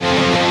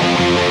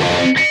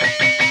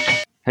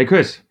Hey,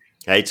 Chris.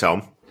 Hey,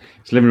 Tom.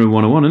 It's Living Room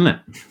 101, isn't it?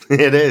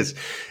 It is.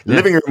 Yeah.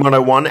 Living Room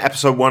 101,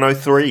 episode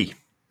 103.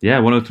 Yeah,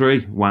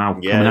 103. Wow.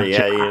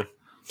 Yeah.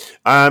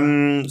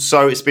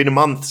 So it's been a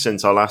month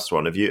since our last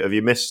one. Have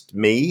you missed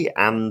me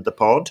and the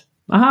pod?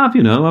 I have,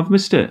 I've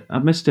missed it.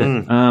 Yeah.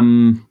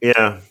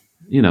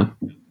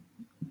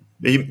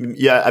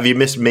 Have you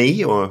missed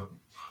me or?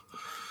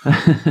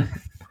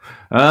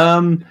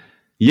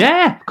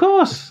 Yeah, of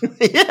course.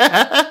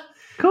 Yeah.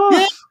 Of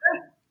course.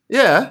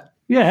 Yeah.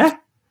 Yeah.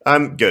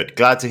 I'm good.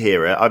 Glad to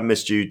hear it. I've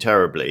missed you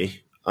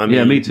terribly.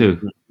 Yeah, me too.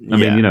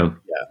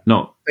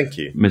 Not Thank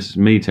you. Missed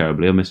me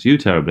terribly. I missed you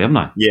terribly, haven't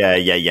I? Yeah.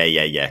 Yeah.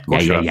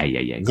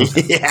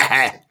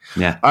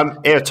 Yeah.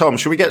 Here, Tom,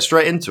 should we get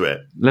straight into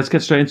it? Let's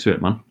get straight into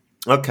it, man.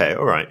 Okay,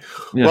 all right.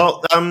 Yeah.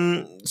 Well,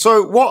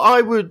 so what I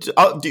would...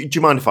 do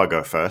you mind if I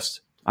go first?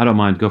 I don't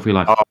mind. Go for your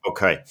life. Oh,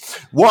 okay.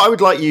 What I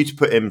would like you to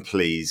put in,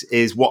 please,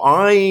 is what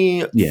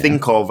I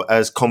think of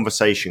as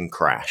conversation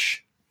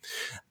crash.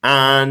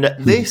 And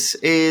this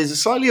is a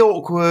slightly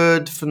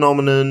awkward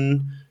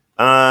phenomenon.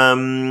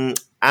 I'll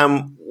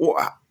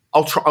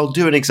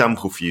do an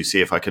example for you, see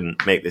if I can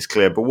make this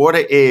clear. But what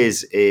it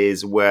is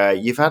where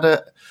you've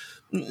had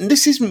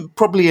this is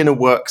probably in a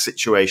work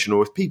situation or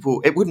with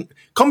people.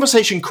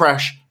 Conversation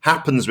crash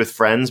happens with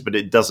friends, but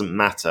it doesn't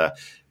matter.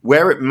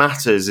 Where it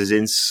matters is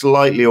in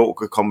slightly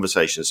awkward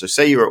conversations. So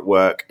say you're at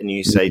work and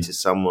you say to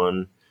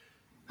someone,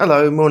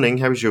 "Hello, morning,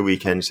 how was your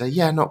weekend?" You say,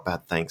 "Yeah, not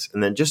bad, thanks."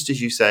 And then just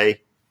as you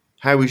say,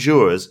 "How was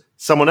yours?"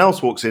 someone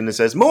else walks in and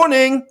says,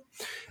 "Morning."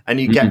 And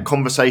you get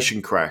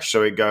conversation crash.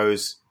 So it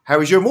goes, "How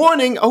was your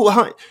morning?" "Oh,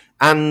 hi."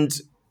 And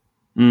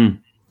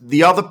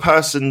the other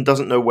person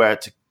doesn't know where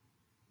to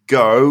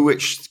go,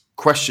 which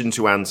question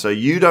to answer.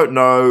 You don't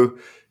know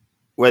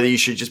whether you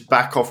should just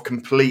back off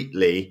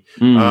completely.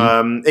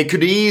 It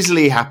could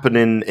easily happen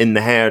in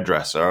the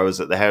hairdresser. I was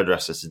at the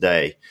hairdresser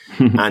today.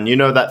 And you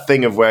know that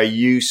thing of where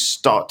you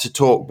start to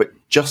talk, but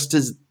just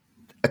as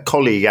a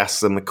colleague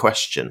asks them a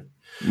question.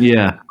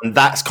 Yeah. And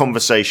that's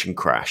conversation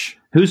crash.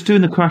 Who's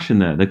doing the crash in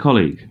there? The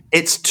colleague?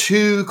 It's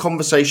two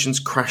conversations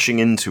crashing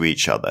into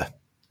each other.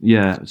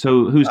 Yeah.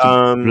 So who's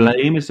to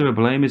blame? Is there a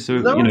blame? Is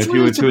there, no if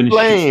you were to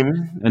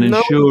blame, an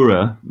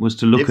insurer was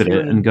to look at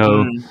it and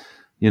go,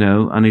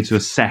 I need to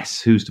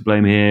assess who's to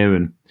blame here.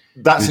 And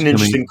that's an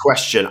interesting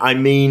question. I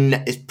mean,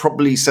 it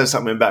probably says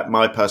something about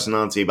my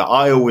personality, but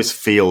I always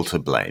feel to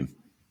blame.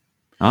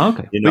 Oh,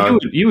 okay.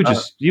 You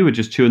were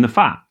just chewing the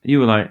fat. You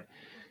were like,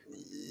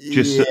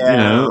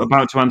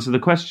 about to answer the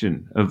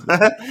question of the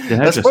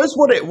hairdresser. I suppose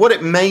what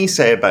it may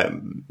say about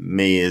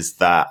me is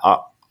that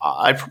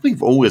I probably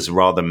always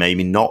rather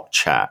maybe not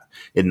chat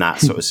in that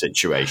sort of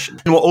situation.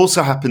 And what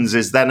also happens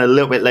is then a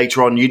little bit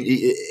later on,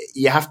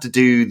 you have to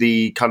do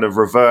the kind of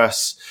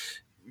reverse.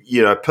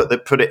 Put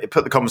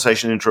the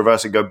conversation into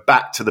reverse and go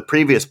back to the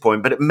previous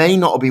point, but it may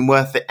not have been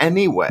worth it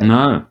anyway.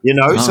 No.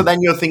 So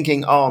then you're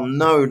thinking, oh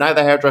no, now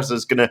the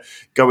hairdresser's going to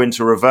go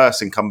into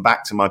reverse and come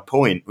back to my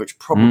point, which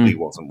probably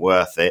wasn't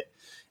worth it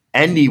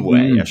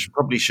anyway. I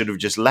should have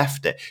just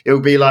left it. It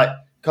would be like,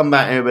 come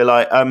back and it'd be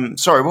like,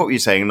 sorry, what were you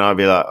saying? And I'd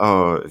be like,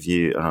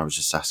 and I was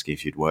just asking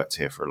if you'd worked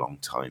here for a long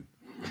time.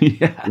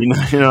 Yeah. You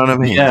know what I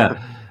mean? Yeah.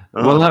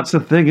 Well, that's the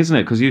thing, isn't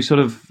it? Because you sort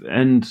of,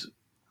 and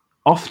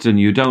often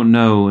you don't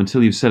know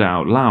until you've said it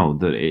out loud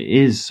that it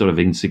is sort of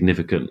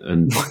insignificant,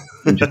 and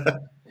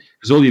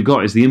because all you've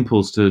got is the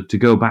impulse to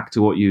go back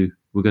to what you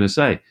were going to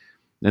say,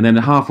 and then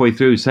halfway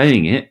through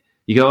saying it,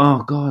 you go,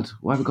 "Oh God,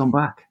 why have I gone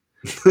back?"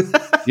 I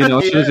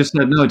should have just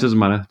said, "No, it doesn't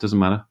matter. It doesn't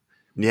matter."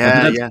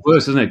 Yeah, that's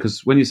worse, isn't it?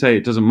 Because when you say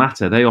it doesn't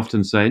matter, they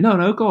often say,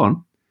 "No, go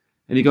on,"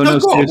 and you go, "No,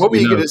 go on. What were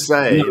you going to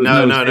say?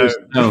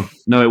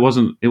 No, it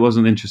wasn't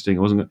interesting. It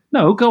wasn't.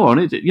 No, go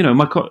on.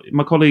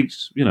 My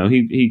colleagues,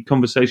 he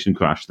conversation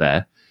crashed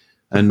there,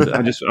 and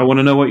I want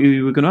to know what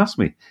you were going to ask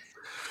me,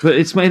 but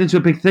it's made into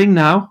a big thing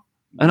now,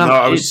 and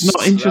it's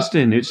not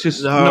interesting. It's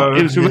just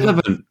it was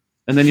irrelevant,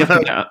 and then you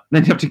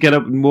have to get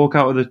up and walk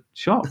out of the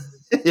shop.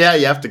 Yeah,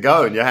 you have to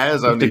go, and your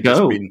hair's only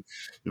just been.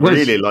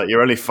 Really, like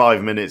you're only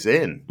 5 minutes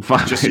in.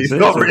 You've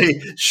got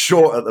really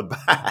short at the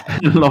back.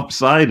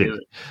 Lopsided.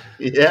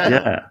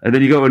 Yeah. And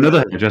then you go to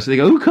another hairdresser and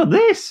you go, "Who cut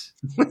this?"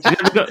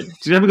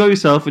 Did you ever go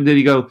yourself? And then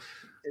you go,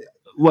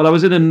 "Well, I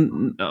was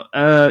in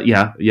I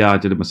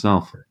did it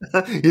myself."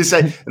 You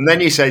say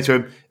to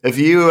him, "Have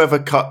you ever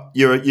cut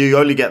you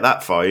only get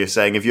that far. You're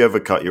saying, have you ever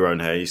cut your own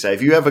hair?" You say,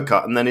 "Have you ever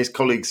cut?" And then his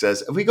colleague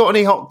says, "Have we got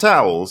any hot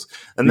towels?"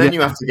 And then you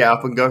have to get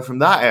up and go from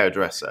that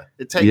hairdresser.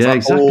 It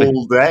takes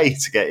all day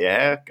to get your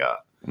hair cut.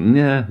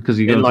 Yeah, because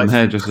you go from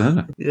hairdresser, isn't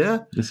it? Yeah.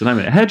 It's a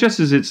nightmare.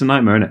 Hairdressers, it's a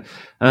nightmare, isn't it?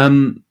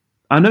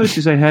 I noticed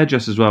you say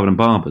hairdressers rather than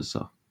barbers,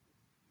 though.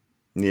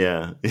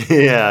 Yeah,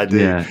 I do.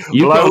 Yeah.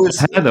 You've got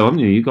hair, though, haven't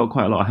you? You've got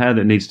quite a lot of hair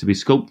that needs to be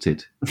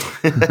sculpted.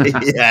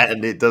 Yeah,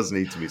 and it does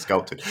need to be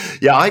sculpted.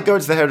 Yeah, I go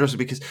to the hairdresser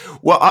because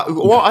what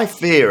I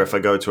fear if I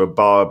go to a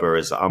barber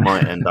is that I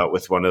might end up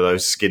with one of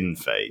those skin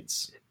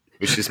fades,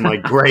 which is my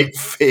great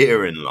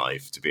fear in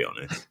life, to be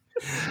honest.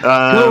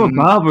 Go to a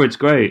barber, it's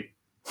great.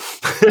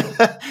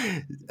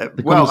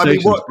 The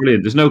conversation's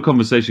brilliant. There's no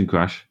conversation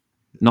crash.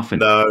 Nothing.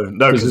 No, Because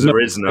because there's no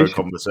there is no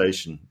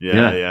conversation.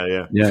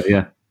 conversation. Yeah.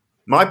 Yeah.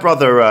 My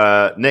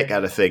brother Nick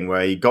had a thing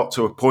where he got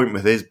to a point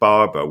with his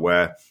barber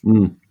where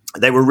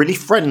they were really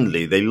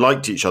friendly. They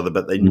liked each other,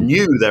 but they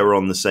knew they were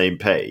on the same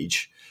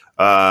page.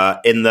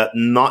 In that,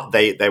 not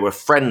they were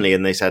friendly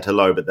and they said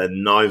hello, but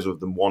then neither of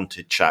them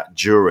wanted chat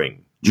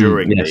during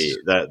yes.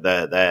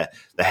 the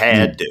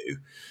hairdo.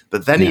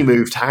 But then he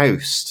moved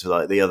house to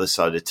like the other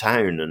side of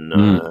town, and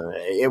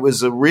it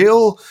was a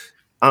real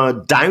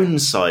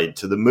downside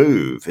to the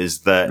move is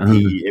that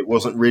it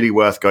wasn't really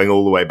worth going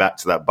all the way back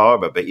to that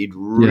barber, but he'd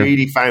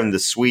really found the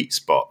sweet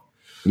spot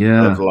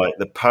of like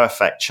the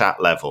perfect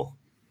chat level.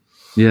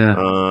 Yeah.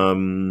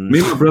 Me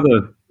and my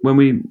brother,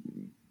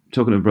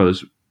 talking of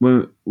brothers,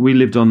 when we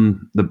lived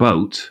on the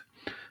boat,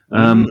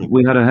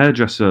 we had a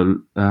hairdresser,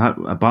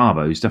 a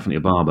barber, who's definitely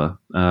a barber,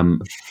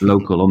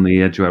 local on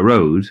the Edgware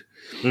Road.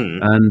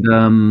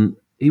 And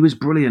he was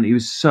brilliant. It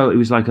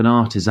was like an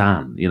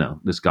artisan,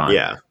 this guy.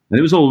 Yeah. And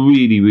it was all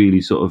really,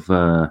 really sort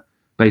of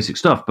basic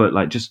stuff, but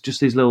like just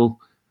these little,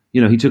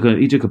 he took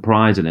a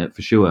pride in it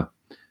for sure.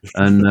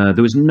 And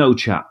there was no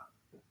chat,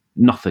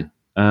 nothing.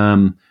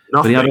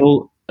 But he had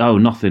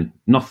nothing,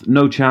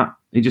 no chat.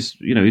 He just,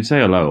 he'd say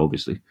hello,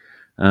 obviously.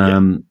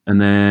 And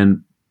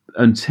then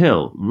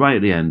until right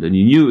at the end, and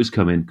you knew it was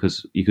coming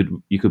because you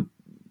could,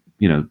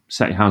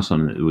 set your house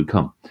on it, it would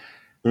come.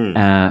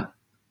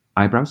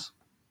 Eyebrows.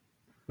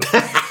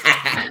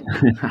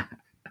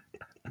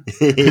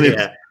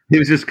 He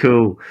was just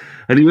cool,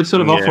 and he would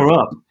sort of offer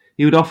up.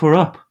 He would offer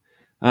up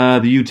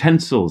the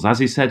utensils as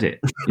he said it,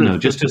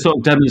 just to sort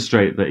of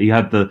demonstrate that he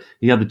had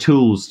the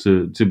tools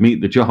to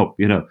meet the job.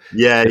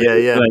 Yeah.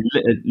 Like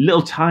a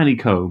little tiny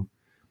comb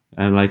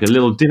and like a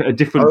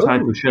different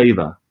type of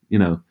shaver.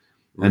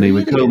 And he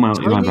would comb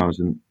out your eyebrows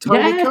and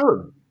tiny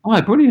comb.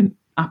 Oh, brilliant!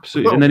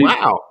 Absolutely. And then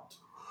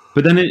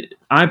but then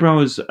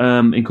eyebrows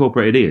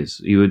incorporated ears.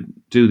 He would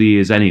do the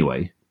ears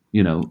anyway,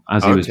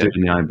 as he was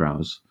doing the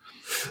eyebrows.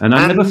 And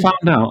I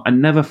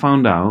never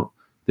found out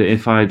that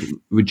if I'd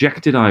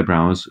rejected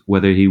eyebrows,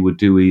 whether he would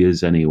do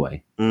ears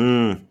anyway.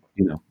 You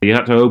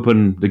had to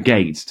open the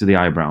gates to the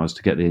eyebrows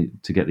to get the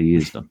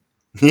ears done.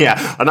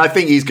 Yeah, and I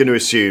think he's going to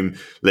assume,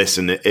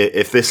 listen,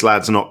 if this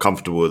lad's not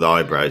comfortable with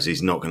eyebrows,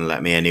 he's not going to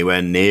let me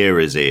anywhere near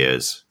his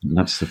ears. And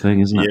that's the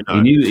thing, isn't it?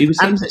 He was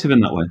sensitive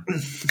in that way.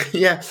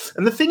 Yeah,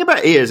 and the thing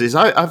about ears is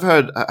I've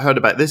heard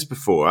about this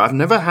before. I've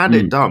never had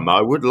it done, but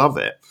I would love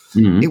it.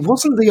 It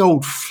wasn't the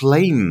old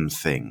flame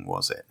thing,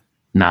 was it?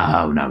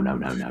 No.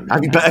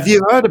 But have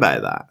you heard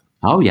about that?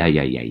 Oh yeah.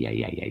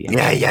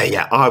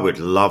 Yeah. I would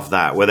love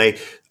that. Where they,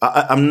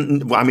 I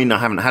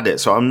haven't had it,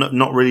 so I'm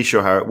not really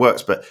sure how it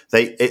works. But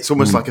it's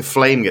almost like a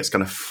flame gets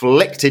kind of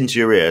flicked into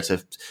your ear to,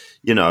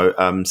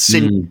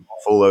 singe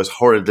off all those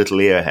horrid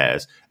little ear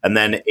hairs, and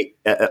then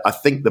I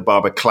think the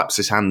barber claps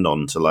his hand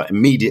on to like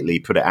immediately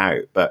put it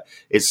out, but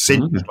it's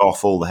singed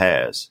off all the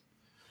hairs.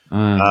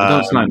 I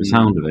don't like the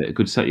sound of it. It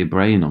could set your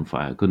brain on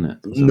fire, couldn't it?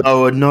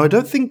 No, I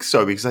don't think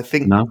so, because I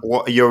think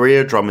what your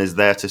eardrum is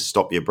there to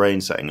stop your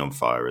brain setting on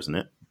fire, isn't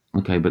it?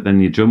 Okay, but then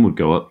your drum would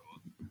go up.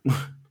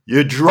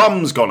 Your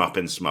drum's gone up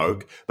in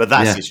smoke, but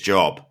that's his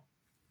job.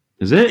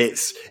 Is it?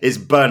 It's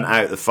burnt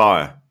out the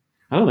fire.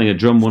 I don't think a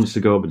drum wants to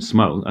go up in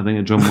smoke. I think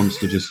a drum wants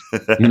to just,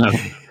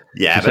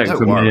 Yeah, but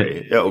don't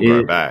worry. It'll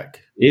grow back.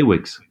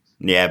 Earwigs.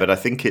 Yeah, but I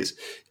think it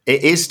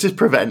is to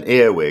prevent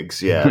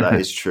earwigs. Yeah, that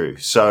is true.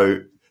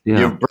 So... Yeah.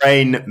 Your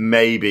brain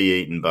may be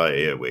eaten by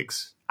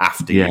earwigs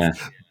after you.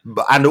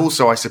 And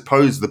also, I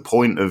suppose the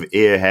point of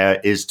ear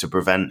hair is to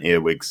prevent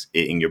earwigs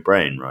eating your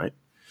brain, right?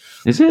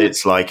 Is it?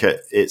 It's like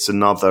it's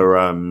another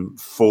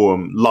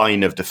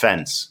line of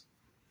defense.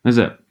 Is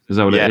it? Is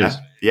that what it is?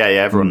 Yeah,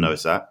 everyone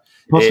knows that.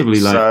 Possibly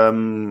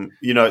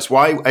it's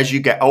why as you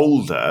get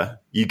older,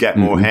 you get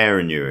more hair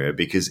in your ear,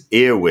 because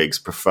earwigs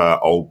prefer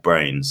old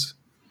brains.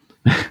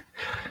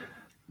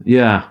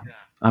 Yeah.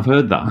 I've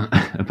heard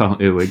that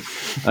about earwigs.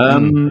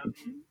 I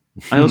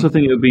also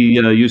think it would be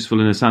useful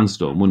in a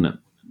sandstorm, wouldn't it?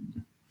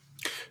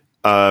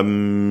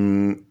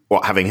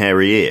 What, having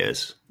hairy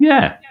ears?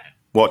 Yeah.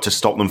 What, to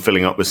stop them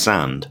filling up with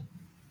sand?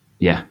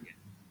 Yeah.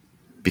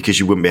 Because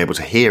you wouldn't be able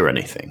to hear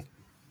anything?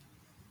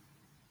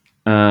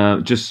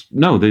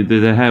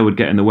 The hair would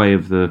get in the way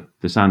of the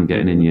sand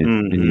getting in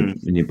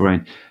your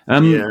brain.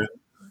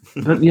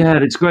 But yeah,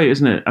 it's great,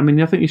 isn't it? I mean,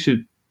 I think you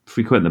should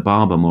frequent the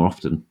barber more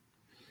often.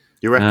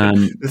 You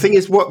reckon? The thing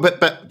is,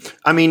 but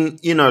I mean,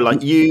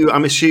 like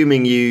I'm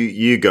assuming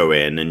you go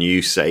in and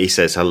he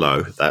says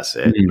hello, that's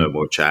it, no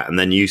more chat, and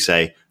then you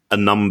say a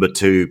number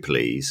 2,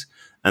 please,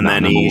 and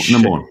then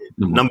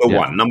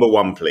number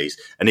one, please,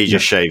 and he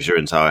just shaves your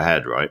entire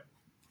head, right?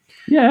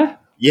 Yeah.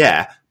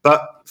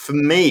 But for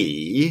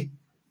me,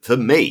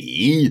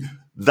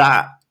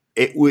 that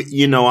it would,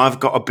 I've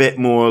got a bit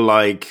more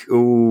like, I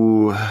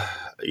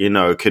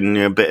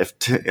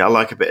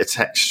like a bit of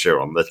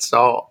texture on the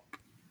top.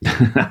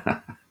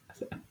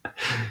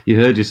 You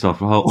heard yourself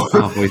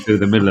halfway through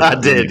the middle of I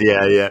it. did,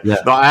 yeah. Yeah.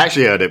 No, I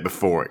actually heard it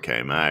before it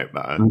came out,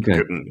 but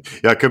Okay.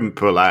 I couldn't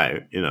pull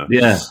out,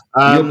 Yeah.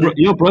 Um,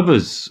 Your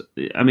brothers,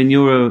 I mean,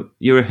 you're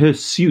a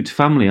hirsute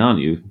family, aren't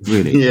you,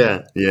 really?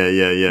 yeah.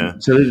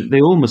 So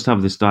they all must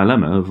have this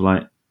dilemma of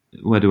like,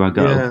 where do I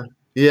go?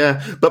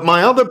 Yeah. But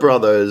my other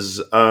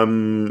brothers,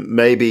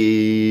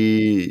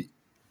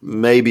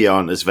 maybe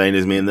aren't as vain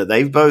as me in that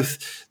they've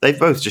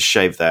both just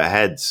shaved their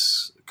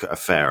heads a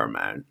fair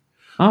amount.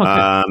 Oh,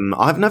 okay.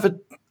 I've never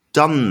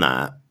done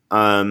that.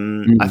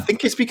 Mm. I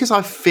think it's because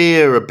I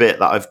fear a bit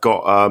that I've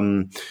got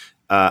an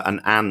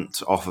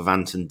ant off of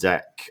Ant and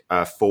Deck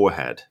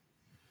forehead.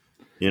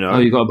 Oh,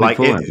 you got a big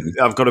forehead.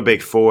 I've got a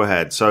big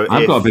forehead. So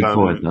I've got a big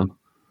forehead though.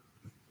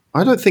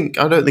 I don't think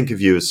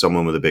of you as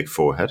someone with a big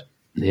forehead.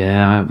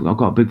 Yeah, I've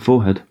got a big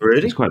forehead.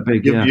 Really? It's quite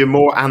big. You're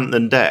more Ant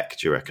than Deck,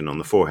 do you reckon, on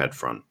the forehead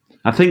front?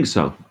 I think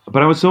so.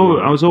 But I was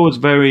always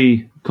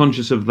very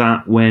conscious of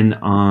that when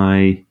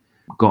I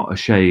got a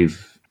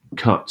shave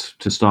cut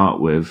to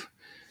start with.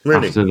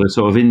 Really? After the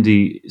sort of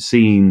indie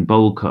scene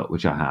bowl cut,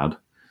 which I had.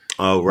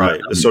 Oh, right.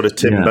 The sort of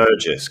Tim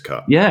Burgess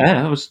cut.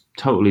 Yeah, I was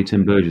totally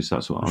Tim Burgess.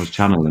 That's what I was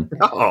channeling.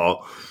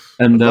 Oh,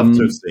 And I'd love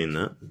to have seen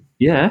that.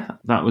 Yeah,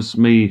 that was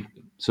me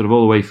sort of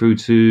all the way through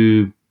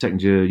to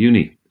second year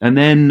uni. And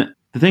then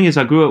the thing is,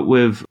 I grew up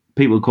with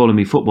people calling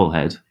me football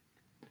head.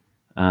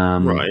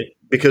 Right.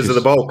 Because of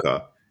the bowl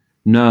cut?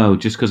 No,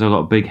 just because I got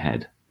a big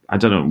head. I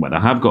don't know whether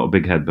I have got a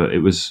big head, but it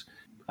was,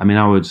 I mean,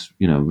 I would,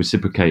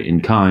 reciprocate in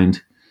kind.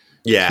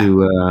 Yeah.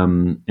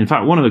 To, in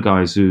fact, one of the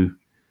guys who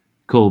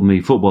called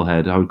me football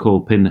head, I would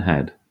call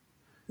pinhead.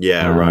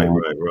 Yeah, right.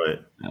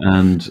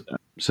 And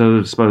so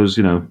I suppose,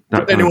 that.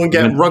 Did anyone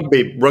get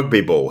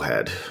rugby ball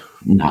head?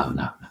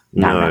 No.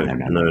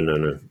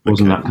 It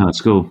wasn't that kind of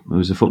school. It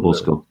was a football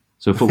school.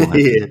 So football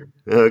head.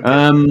 Yeah.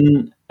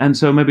 Okay. And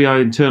so maybe I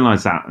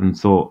internalized that and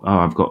thought, oh,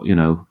 I've got,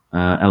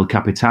 El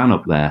Capitan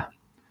up there.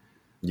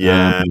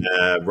 Yeah,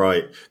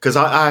 right. Because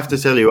I have to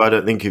tell you, I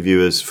don't think of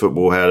you as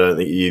football head. I don't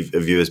think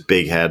of you as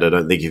big head. I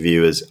don't think of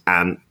you as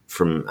Ant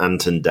from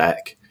Ant and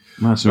Deck.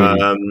 That's really,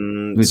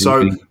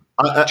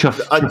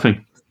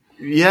 chuffing.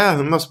 Yeah,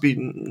 it must be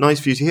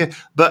nice for you to hear.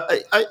 But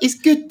it's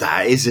good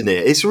that, isn't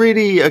it? It's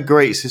really a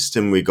great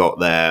system we got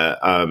there.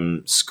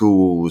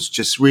 Schools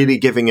just really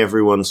giving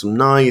everyone some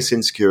nice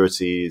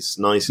insecurities,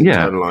 nice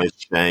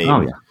internalized shame.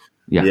 Oh, yeah.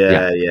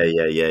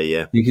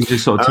 Yeah. You can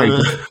just sort of take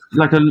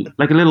like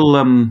a little,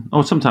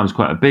 or sometimes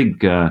quite a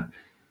big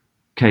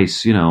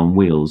case, on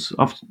wheels.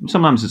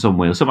 Sometimes it's on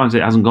wheels. Sometimes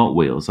it hasn't got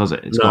wheels, has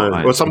it?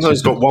 Sometimes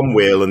it's got one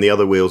wheel and the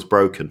other wheel's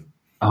broken.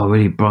 Oh,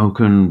 really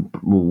broken,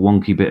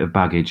 wonky bit of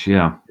baggage,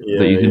 that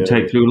you can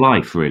take through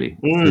life, really,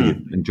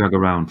 and drag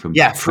around from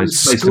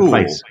place to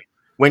place.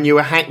 When you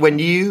were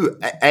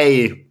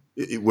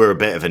a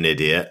bit of an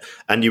idiot,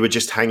 and you were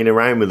just hanging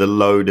around with a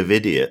load of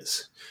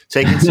idiots.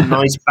 Taking some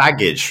nice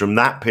baggage from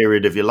that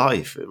period of your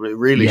life. It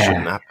really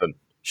shouldn't happen,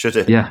 should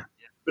it? Yeah.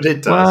 But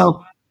it does.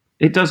 Well,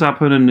 it does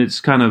happen, and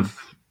it's kind of,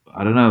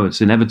 I don't know,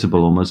 it's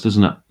inevitable almost,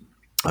 isn't it?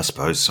 I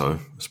suppose so.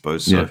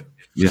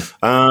 Yeah.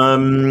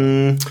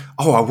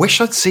 I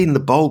wish I'd seen the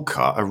bowl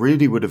cut. I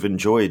really would have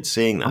enjoyed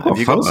seeing that. Have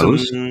you got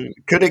those?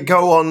 Could it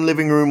go on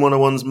Living Room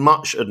 101's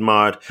much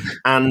admired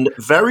and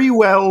very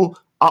well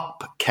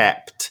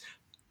upkept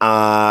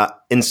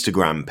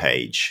Instagram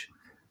page?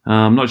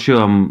 I'm not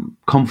sure I'm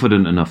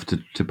confident enough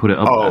to put it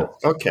up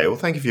there. Okay. Well,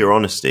 thank you for your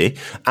honesty.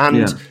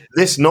 And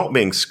this not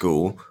being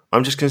school,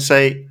 I'm just going to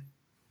say,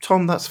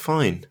 Tom, that's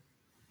fine.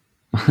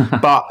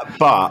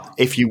 but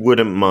if you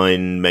wouldn't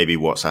mind maybe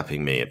WhatsApping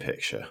me a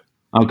picture.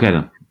 Okay,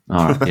 then.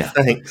 All right, yeah.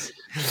 Thanks.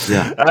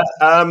 Yeah.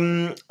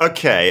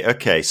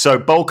 Okay. So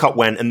bowl cut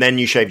went, and then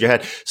you shaved your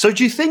head. So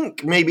do you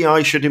think maybe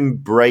I should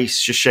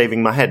embrace just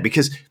shaving my head?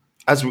 Because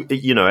as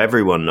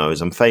everyone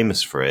knows, I'm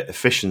famous for it.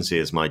 Efficiency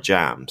is my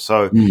jam.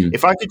 So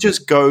if I could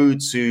just go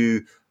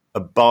to a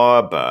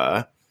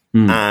barber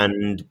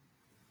and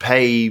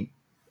pay,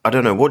 I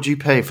don't know, what do you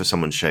pay for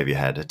someone to shave your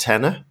head? A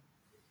tenner?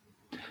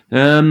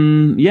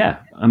 Yeah.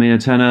 I mean, a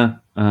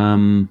tenner.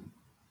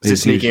 Is it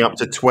sneaking up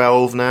to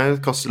 12 now?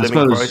 Cost of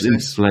living crisis?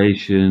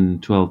 Inflation,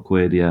 12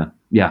 quid. Yeah.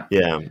 Yeah.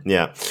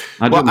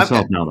 I do it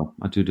myself now, though.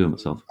 I do it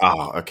myself.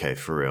 Oh, okay,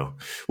 for real.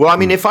 Well, I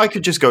mean, if I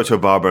could just go to a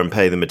barber and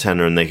pay them a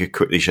tenner and they could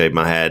quickly shave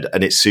my head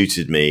and it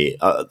suited me,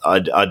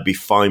 I'd be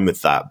fine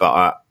with that.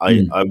 But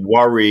I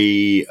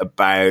worry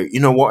about,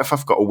 what if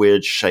I've got a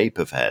weird shape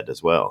of head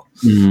as well?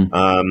 I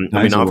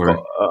mean,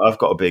 I've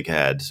got a big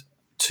head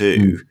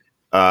too.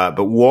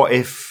 But what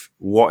if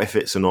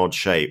it's an odd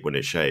shape when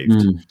it's shaved?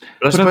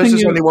 But I suppose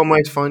there's only one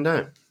way to find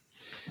out.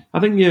 I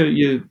think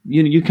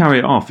you carry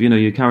it off.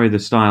 You carry the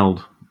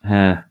styled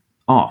hair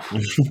off.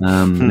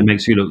 It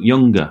makes you look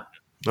younger.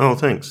 Oh,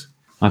 thanks.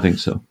 I think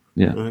so.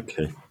 Yeah.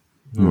 Okay.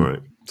 All right.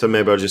 So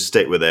maybe I'll just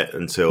stick with it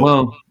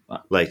until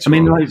later. I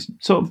mean, on. like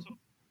sort of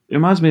it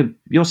reminds me of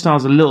your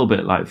style's a little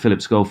bit like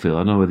Philip Schofield. I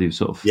don't know whether you've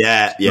sort of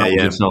Yeah.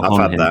 yourself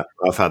on him.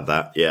 I've had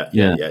that.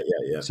 Yeah.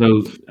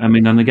 So I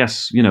mean, and I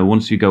guess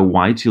once you go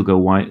white, you'll go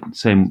white,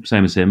 same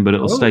as him, but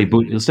it'll stay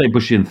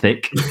bushy and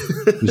thick,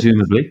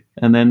 presumably.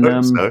 And then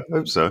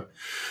Hope so.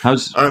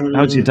 How's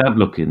your dad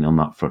looking on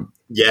that front?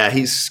 Yeah,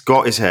 he's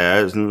got his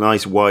hair. It's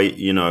nice white,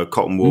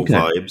 cotton wool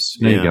vibes.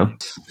 There you go.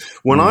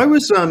 When I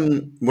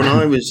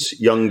was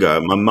younger,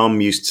 my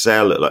mum used to say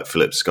I looked like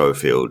Philip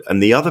Schofield,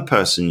 and the other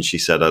person she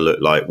said I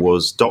looked like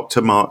was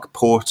Dr. Mark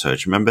Porter.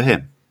 Do you remember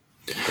him?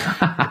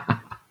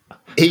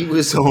 He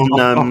was on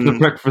off the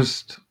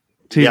breakfast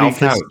TV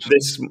couch.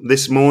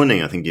 This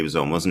morning, I think he was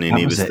on, wasn't he? And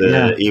he was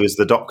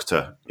the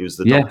doctor. He was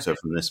the doctor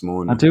from This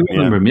Morning. I do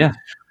remember him. Yeah.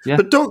 Yeah.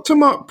 But Dr.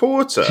 Mark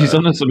Porter, he's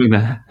on something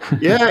there.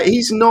 Yeah,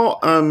 he's not.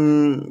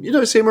 You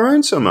don't see him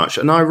around so much,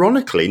 and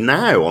ironically,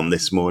 now on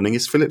This Morning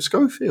is Philip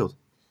Schofield.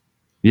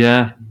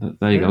 Yeah,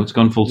 there you go. It's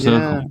gone full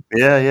circle.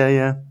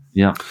 Yeah.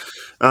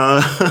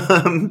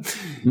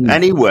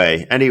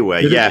 Anyway,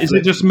 Is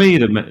it just me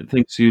that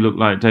thinks you look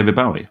like David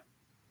Bowie?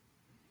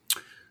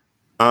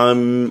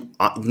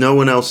 No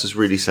one else has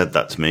really said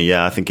that to me.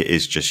 Yeah, I think it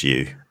is just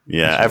you.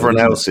 Yeah, everyone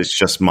else is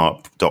just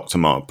Dr.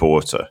 Mark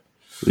Porter.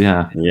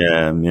 Yeah.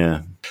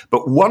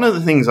 But one of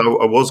the things I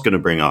was going to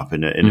bring up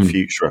in a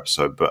future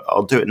episode, but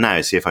I'll do it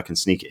now, see if I can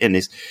sneak it in,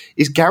 is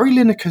Gary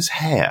Lineker's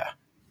hair.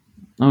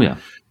 Oh, yeah.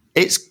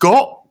 It's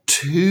got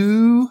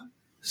too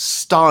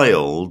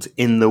styled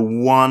in the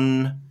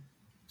one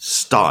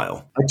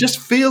style. I just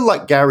feel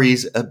like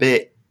Gary's a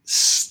bit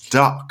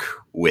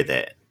stuck with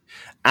it.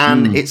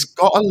 And it's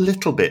got a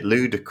little bit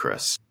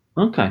ludicrous.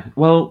 Okay.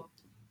 Well,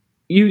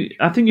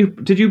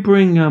 did you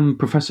bring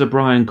Professor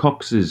Brian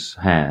Cox's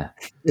hair?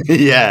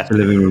 Yeah. To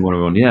Living Room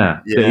 101.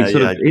 Yeah.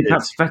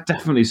 That's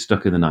definitely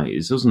stuck in the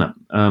 90s, doesn't it?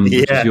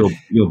 Which is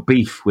your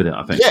beef with it,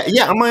 I think.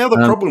 Yeah. And my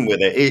other problem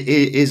with it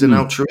is an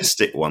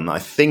altruistic one. I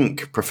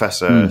think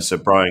Professor Sir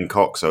Brian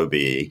Cox,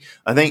 OBE,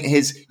 I think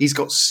he's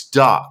got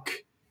stuck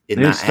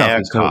in that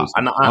haircut.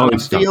 And I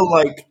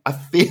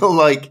feel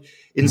like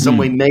in some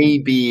way,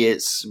 maybe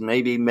it's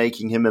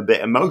making him a bit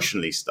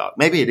emotionally stuck.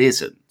 Maybe it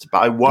isn't,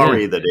 but I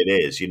worry that it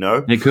is,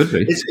 It could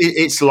be.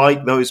 It's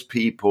like those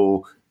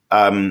people.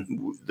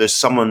 There's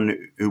someone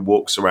who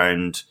walks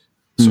around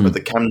sort of the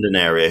Camden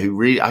area who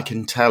really, I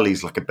can tell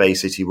he's like a Bay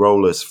City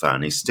Rollers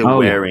fan. He's still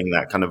wearing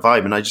that kind of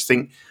vibe. And I just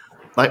think,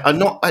 like, I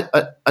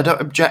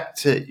don't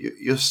object to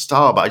your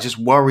style, but I just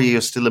worry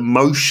you're still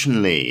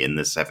emotionally in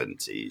the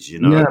 70s,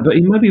 Yeah, but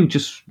he maybe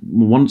just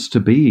wants to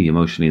be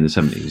emotionally in the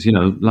 70s,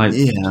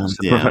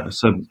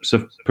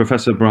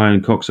 Professor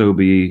Brian Cox,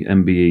 OBE,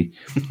 MBE,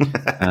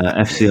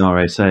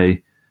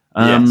 FCRSA,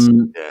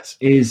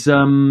 is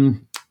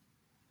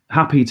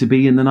happy to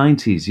be in the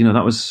 90s.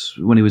 That was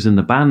when he was in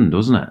the band,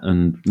 wasn't it?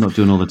 And not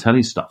doing all the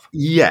telly stuff.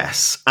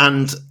 Yes,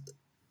 and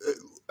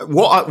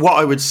what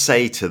I would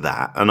say to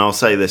that, and I'll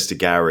say this to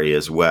Gary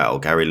as well,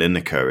 Gary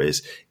Lineker,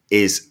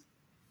 is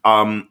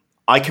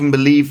I can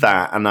believe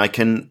that and I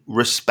can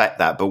respect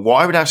that. But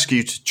what I would ask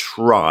you to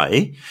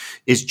try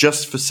is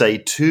just for, say,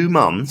 2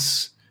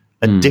 months,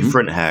 a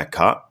different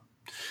haircut.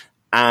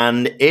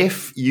 And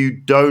if you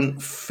don't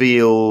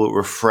feel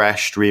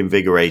refreshed,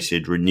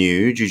 reinvigorated,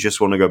 renewed, you just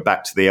want to go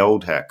back to the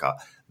old haircut,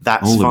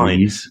 that's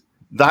fine.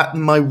 That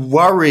my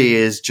worry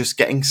is just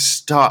getting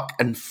stuck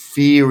and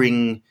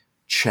fearing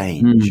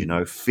change,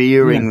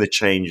 fearing the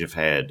change of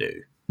hairdo.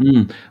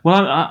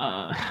 Well,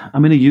 I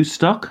mean, are you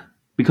stuck?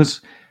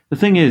 Because the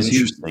thing is,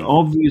 you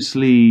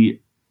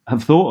obviously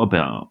have thought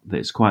about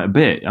this quite a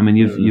bit. I mean,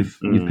 you've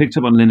picked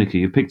up on Lineker,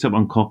 you've picked up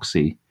on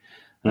Coxie,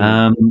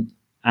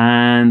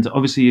 and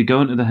obviously you're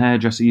going to the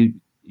hairdresser. You're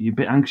a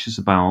bit anxious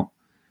about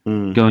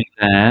going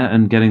there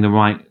and getting the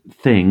right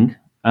thing.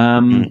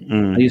 Are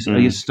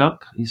you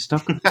stuck? Are you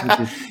stuck?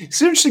 It's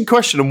an interesting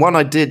question, and one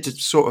I did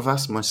sort of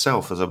ask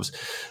myself as I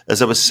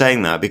was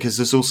saying that, because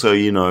there's also,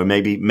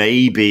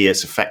 maybe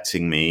it's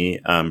affecting me.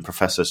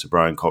 Professor Sir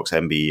Brian Cox,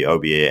 MBE,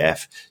 OBE,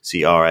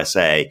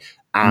 FCRSA,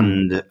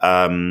 and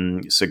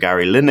Sir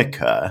Gary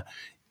Lineker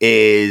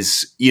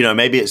is,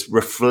 maybe it's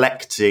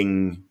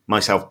reflecting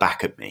myself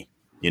back at me.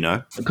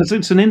 Because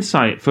it's an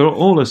insight for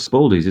all us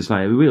baldies. It's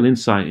like a real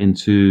insight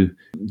into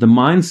the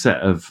mindset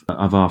of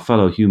our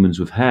fellow humans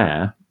with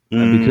hair,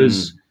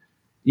 because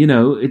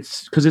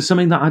it's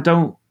something that I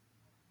don't.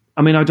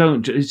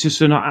 It's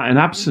just an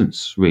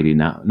absence really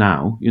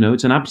now.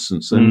 It's an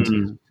absence,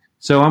 and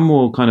so I'm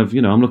more kind of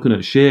I'm looking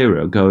at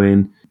Shearer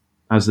going,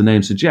 as the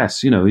name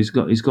suggests. He's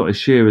got his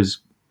shearers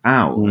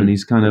out, and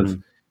he's kind of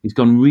he's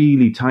gone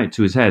really tight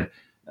to his head,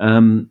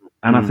 and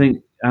I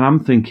think. And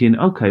I'm thinking,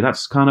 okay,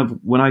 that's kind of,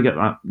 when I get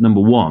that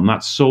number one,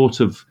 that's sort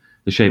of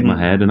the shape of my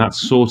head, and that's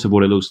sort of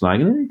what it looks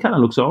like. And it kind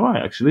of looks all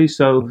right, actually.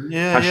 So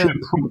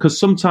because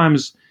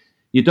sometimes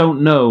you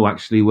don't know,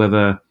 actually,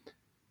 whether,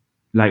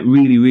 like,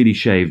 really, really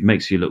shaved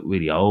makes you look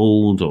really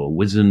old or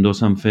wizened or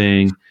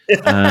something.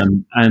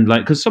 And,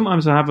 like, because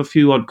sometimes I have a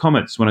few odd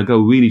comments when I go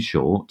really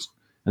short,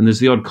 and there's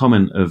the odd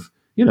comment of,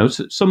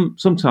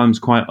 sometimes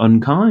quite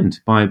unkind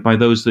by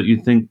those that you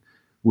think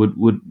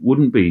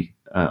wouldn't be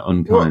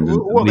unkind.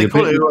 What they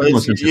call it?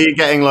 More sensitive. You're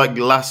getting like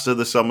last of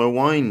the summer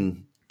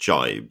wine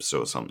jibes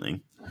or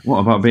something. What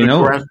about being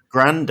old?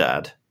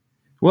 Granddad?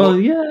 Well,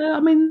 yeah, I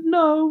mean,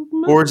 no.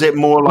 Or is it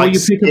more like you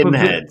pick up a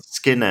bit-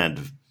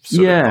 skinhead?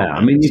 Yeah,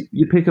 I mean,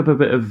 you pick up a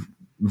bit of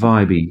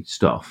vibey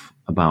stuff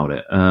about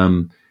it.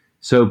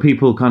 So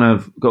people kind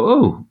of go,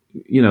 oh,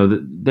 you know,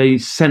 they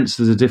sense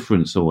there's a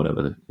difference or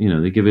whatever. You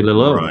know, they give you a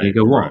little, and you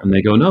go, what? Right. And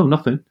they go, no,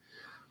 nothing.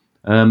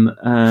 And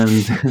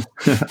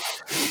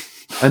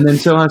and then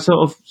so I sort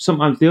of,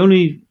 sometimes the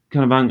only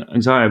kind of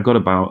anxiety I've got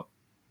about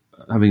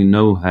having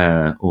no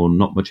hair or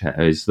not much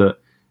hair is that,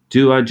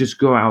 do I just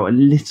grow out a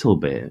little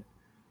bit?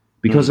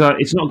 Because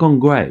it's not gone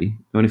grey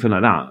or anything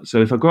like that.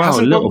 So if I grow out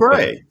a little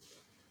bit,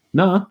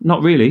 no,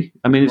 not really.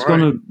 I mean, it's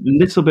gone a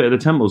little bit at the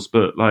temples,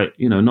 but like,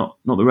 you know, not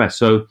the rest.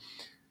 So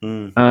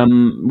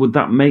would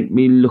that make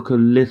me look a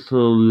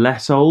little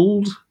less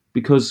old?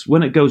 Because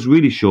when it goes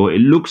really short, it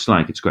looks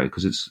like it's grey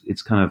because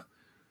it's kind of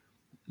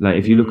like,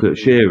 if you look at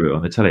Shearer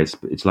on the telly,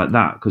 it's like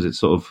that because it's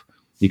sort of,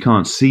 you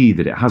can't see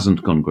that it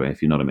hasn't gone grey,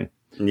 if you know what I mean.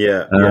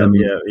 Yeah. But I don't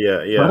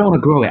want to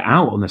grow it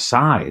out on the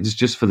sides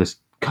just for this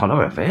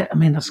colour of it. I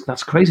mean,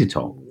 that's crazy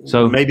talk.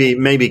 So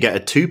maybe get a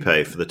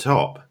toupee for the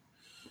top.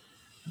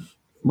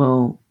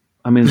 Well,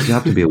 I mean, it'd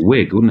have to be a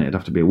wig, wouldn't it? It'd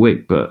have to be a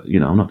wig, but you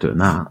know, I'm not doing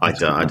that.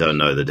 I don't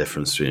know the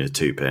difference between a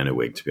toupee and a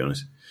wig, to be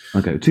honest.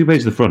 Okay,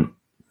 toupee's the front.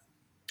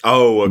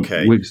 Oh,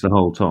 okay. Wig's the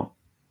whole top.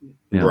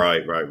 Yeah.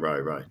 Right.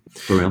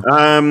 For real.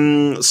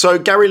 So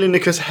Gary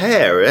Lineker's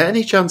hair.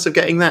 Any chance of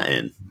getting that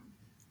in?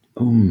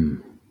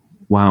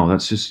 Wow,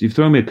 that's just, you've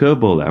thrown me a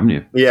curveball there, haven't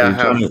you? Yeah,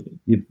 so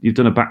you've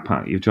done a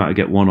backpack. You've tried to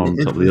get one on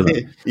top of the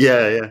other.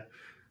 Yeah.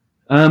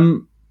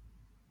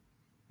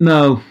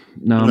 No,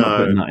 I'm not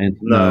putting that in.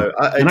 No.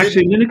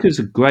 Actually, Lineker's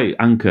a great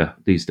anchor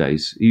these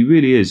days. He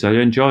really is. I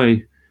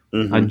enjoy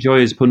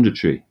his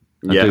punditry.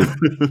 I do.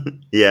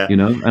 Yeah. You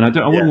know, and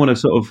I wouldn't want to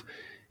sort of,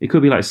 it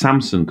could be like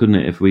Samson, couldn't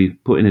it? If we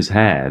put in his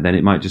hair, then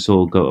it might just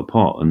all go to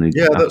pot and they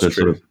have to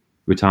sort of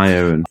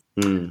retire. And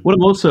what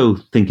I'm also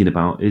thinking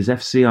about is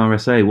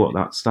FCRSA, what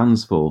that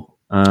stands for.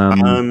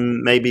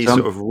 Maybe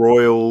sort of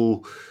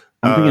Royal.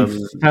 I'm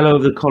thinking Fellow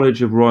of the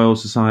College of Royal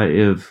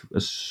Society of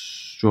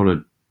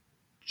Astronomers.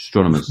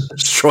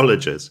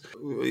 Astrologers.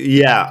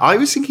 Yeah, I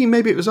was thinking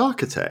maybe it was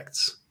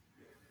architects.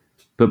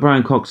 But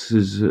Brian Cox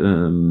is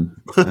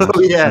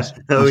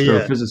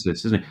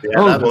astrophysicist, isn't he?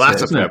 Yeah,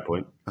 that's a fair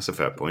point. That's a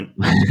fair point.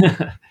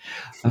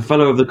 A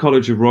fellow of the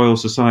College of Royal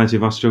Society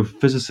of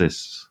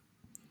Astrophysicists.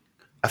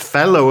 A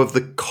fellow of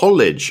the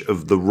College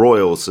of the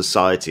Royal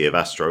Society of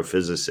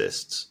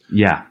Astrophysicists.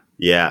 Yeah.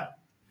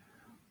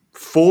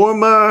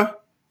 Former...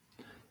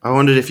 I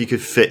wondered if you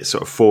could fit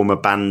sort of former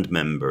band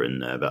member in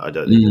there, but I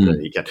don't think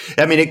that you can.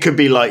 I mean, it could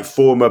be like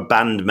former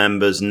band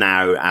members,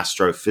 now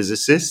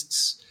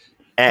astrophysicists.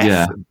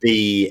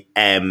 FBMNA.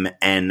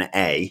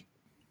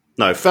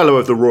 No, Fellow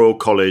of the Royal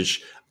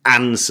College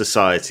and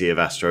Society of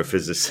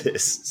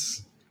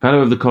Astrophysicists.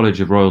 Fellow of the College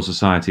of Royal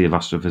Society of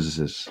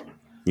Astrophysicists.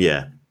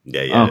 Yeah.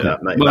 Okay. That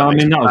makes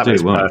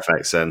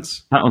perfect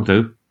sense. That'll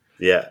do.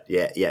 Yeah.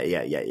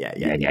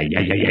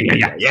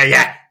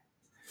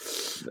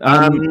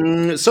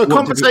 So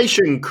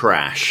conversation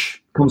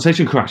crash.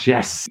 Conversation crash,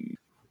 yes.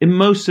 In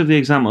most of the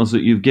examples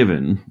that you've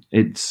given,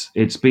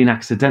 it's been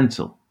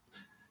accidental.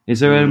 Is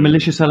there a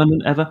malicious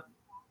element ever?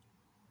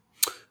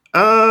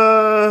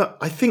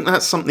 I think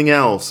that's something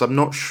else. I'm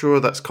not sure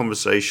that's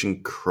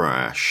conversation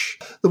crash.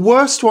 The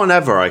worst one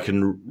ever I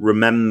can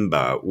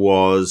remember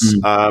was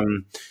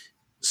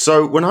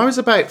so when I was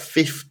about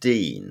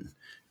 15,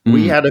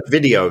 we had a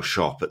video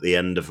shop at the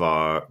end of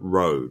our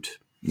road.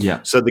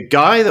 Yeah. So the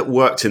guy that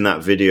worked in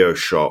that video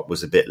shop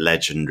was a bit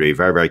legendary,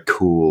 very, very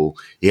cool.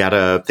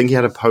 I think he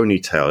had a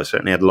ponytail. He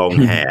certainly had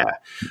long hair.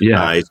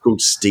 Yeah. He's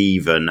called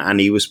Stephen, and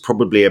he was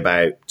probably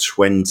about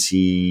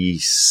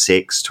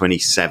 26,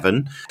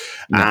 27.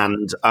 Yeah.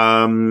 And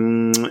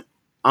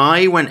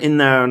I went in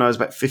there and I was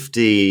about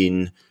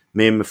 15,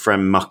 me and my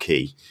friend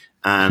Mucky.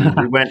 And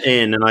we went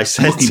in and I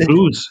said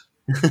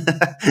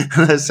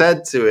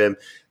to him,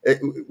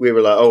 we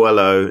were like, oh,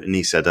 hello. And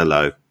he said,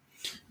 hello.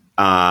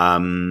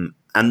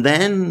 And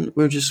then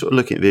we were just sort of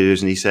looking at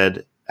videos and he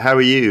said, how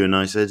are you? And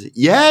I said,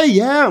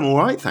 yeah, I'm all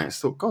right, thanks.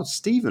 I thought, God,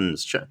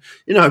 Stephen's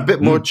a bit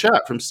more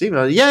chat from Stephen.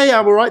 I said, yeah,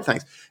 I'm all right,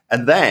 thanks.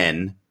 And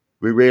then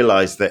we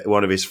realized that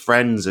one of his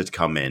friends had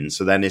come in.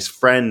 So then his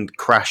friend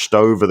crashed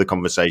over the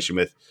conversation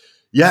with,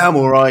 yeah, I'm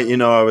all right.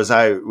 I was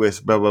out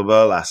with blah, blah,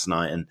 blah last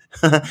night. And,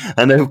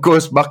 and then, of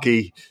course,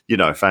 Mucky,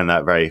 found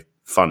that very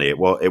funny. It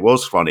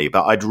was funny,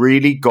 but I'd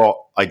really got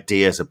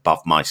ideas above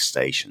my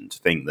station to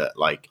think that,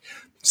 like,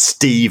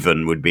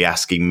 Stephen would be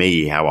asking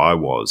me how I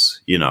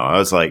was. I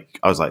was like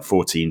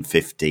 14,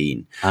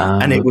 15.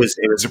 And it was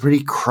a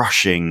pretty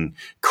crushing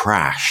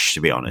crash,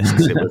 to be honest.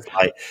 It was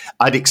like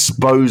I'd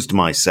exposed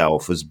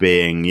myself as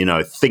being,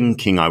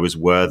 thinking I was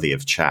worthy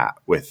of chat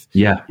with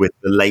the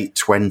late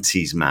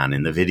 20s man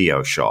in the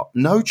video shop.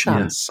 No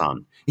chance,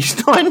 son.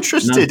 He's not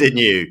interested in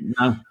you.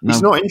 No.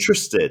 He's not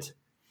interested.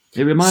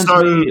 It reminds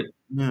me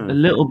a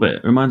little bit.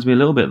 It reminds me a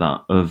little bit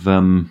of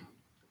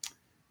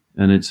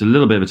and it's a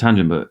little bit of a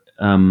tangent, but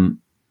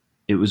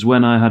it was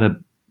when I had a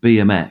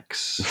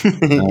BMX.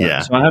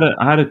 Yeah. So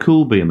I had a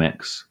cool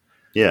BMX,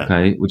 Yeah.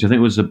 okay, which I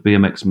think was a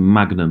BMX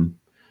Magnum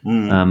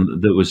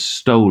that was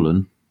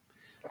stolen,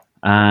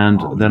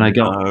 and then I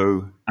got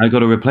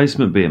a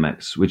replacement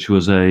BMX, which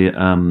was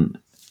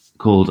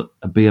called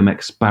a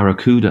BMX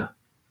Barracuda.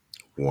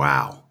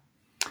 Wow.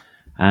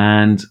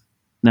 And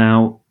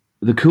now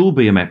the cool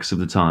BMX of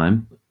the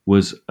time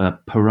was a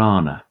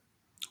Piranha.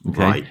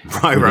 Okay?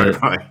 Right.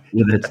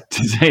 With a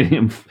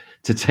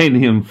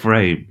titanium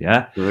frame,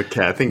 yeah?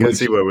 Okay, I think I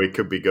see where we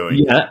could be going.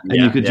 Yeah,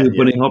 and you could do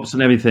bunny hops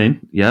and everything,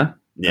 yeah?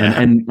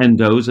 And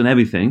endos and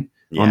everything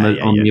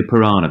on your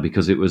Piranha,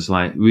 because it was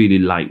like really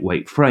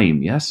lightweight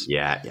frame, yes?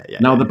 Yeah.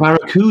 Now the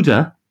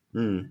Barracuda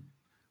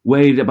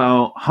weighed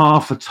about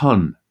half a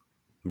ton.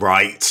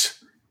 Right.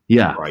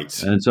 Yeah.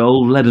 Right. And it's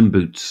old leaden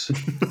boots.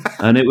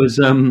 And it was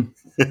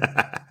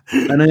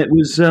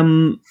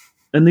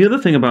and the other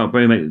thing about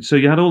BMX, so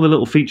you had all the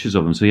little features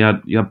of them. So you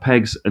had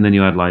pegs, and then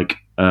you had like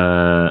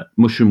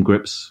mushroom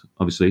grips,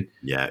 obviously.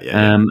 Yeah.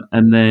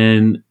 And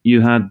then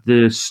you had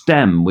the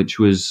stem, which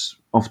was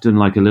often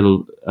like a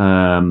little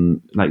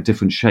like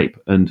different shape.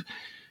 And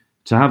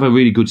to have a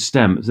really good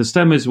stem, the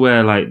stem is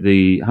where like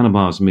the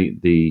handlebars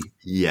meet the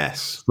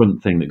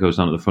front thing that goes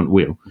down at the front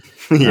wheel.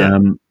 Yeah.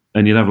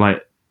 And you'd have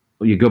like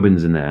your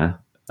gubbins in there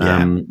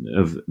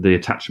of the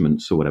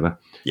attachments or whatever.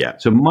 Yeah.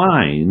 So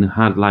mine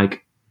had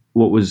like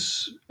what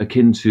was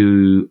akin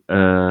to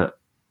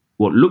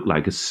what looked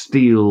like a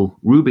steel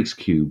Rubik's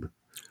Cube.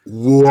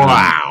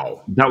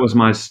 Wow. That was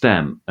my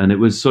stem. And it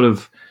was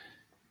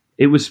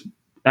it was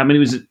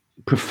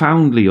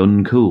profoundly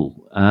uncool.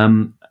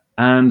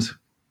 And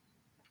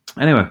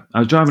anyway, I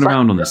was driving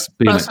around on this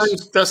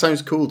BMX. That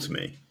sounds cool to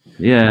me.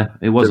 Yeah,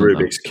 it wasn't.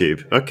 The Rubik's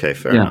Cube. Okay,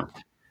 fair enough.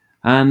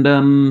 And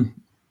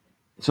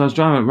so I was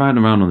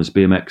riding around on this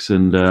BMX,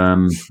 and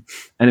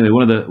anyway,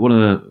 one of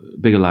the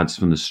bigger lads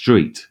from the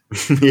street,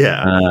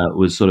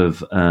 was sort of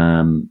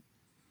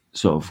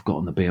got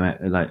on the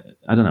BMX. Like,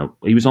 I don't know,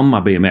 he was on my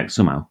BMX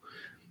somehow.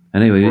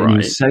 Anyway, and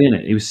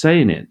he was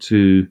saying it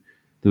to.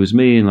 There was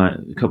me and like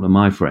a couple of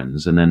my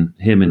friends, and then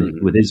him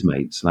and with his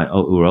mates, like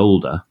who were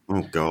older.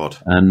 Oh God!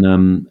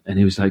 And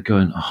he was like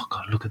going, "Oh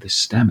God, look at this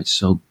stem!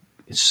 It's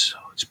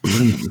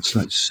brilliant! It's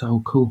like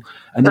so cool!"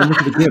 And then look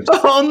at the grips.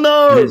 Oh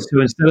no! So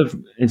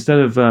instead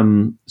of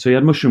so you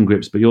had mushroom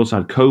grips, but you also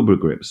had cobra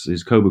grips.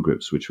 These cobra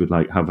grips, which would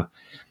like have,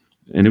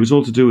 and it was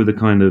all to do with the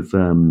kind of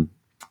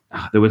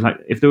they were like,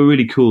 if they were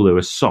really cool, they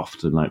were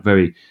soft and like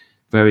very,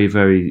 very,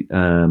 very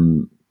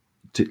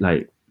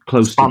like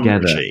close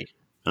together.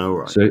 Oh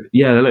right. So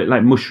yeah, they're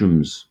like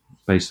mushrooms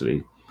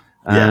basically,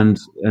 and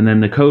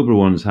then the cobra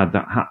ones had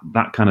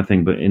that kind of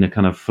thing, but in a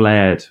kind of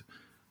flared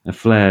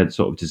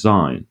sort of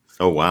design.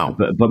 Oh wow!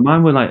 But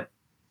mine were like,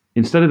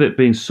 instead of it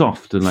being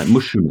soft and like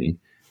mushroomy,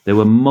 they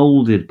were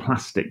molded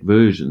plastic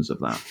versions of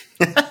that.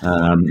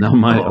 on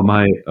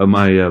my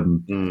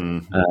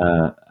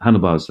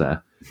handlebars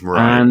there.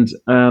 Right.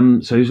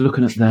 And so he was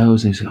looking at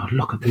those, and he said, "Oh,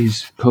 look at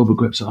these cobra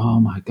grips! Oh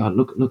my God,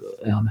 look at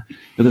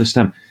the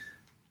stem."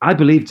 I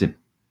believed him.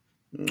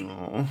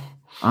 Aww.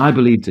 I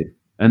believed him,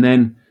 and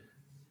then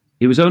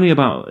it was probably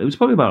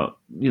about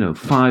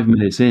 5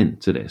 minutes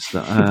into this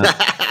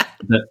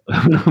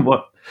that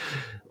what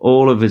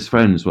all of his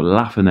friends were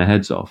laughing their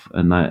heads off,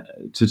 and like,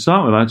 to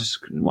start with, I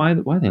just why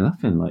are they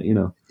laughing? Like,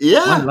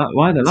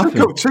 why are they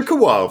laughing? Took a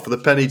while for the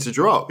penny to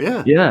drop.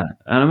 And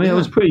I mean, I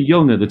was pretty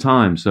young at the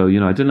time, so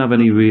I didn't have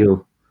any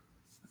real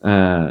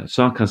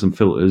sarcasm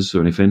filters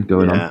or anything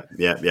going on.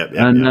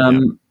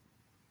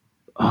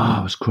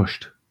 I was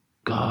crushed.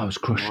 God, I was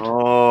crushed.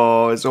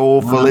 Oh, it's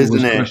awful,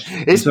 isn't it?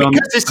 It's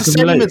because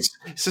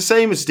it's the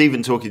same as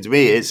Stephen talking to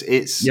me.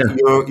 It's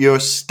your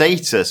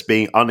status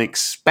being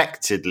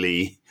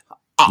unexpectedly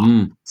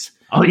upped.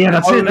 Oh yeah,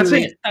 that's it.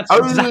 That's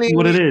exactly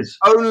what it is.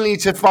 Only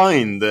to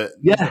find that,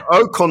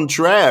 au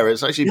contraire,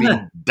 it's actually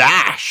been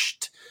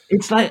dashed.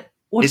 It's like,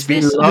 what's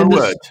been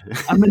lowered.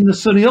 I'm in the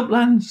sunny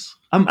uplands.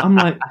 I'm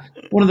like,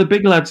 one of the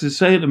big lads is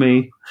saying to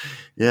me,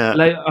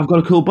 like, I've got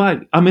a cool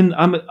bike. I'm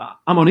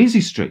on Easy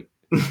Street.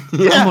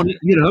 Yeah,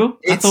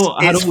 I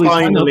thought I had it's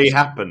finally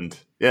happened.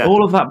 Yeah,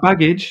 all of that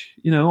baggage,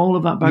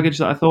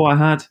 that I thought I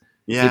had,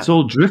 it's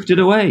all drifted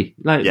away.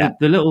 Like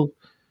the little,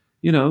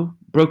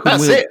 broken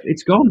wheel.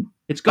 It's gone.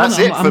 It's gone. That's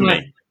it for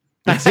me.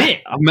 That's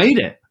it. I've made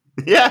it.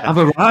 Yeah, I've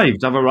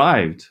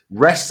arrived.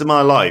 Rest of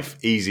my life,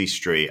 Easy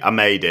Street. I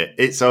made it.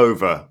 It's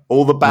over.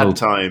 All the bad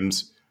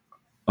times.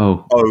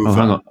 Over.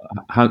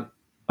 Hang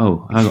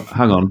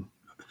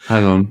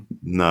on.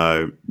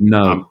 No.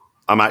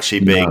 I'm actually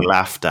being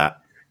laughed at.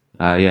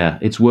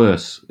 It's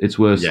worse. It's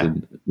worse.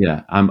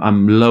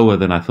 I'm lower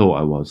than I thought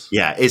I was.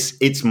 Yeah,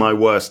 it's my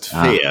worst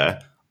fear.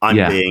 I'm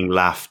being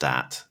laughed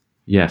at.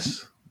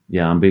 Yes.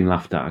 Yeah, I'm being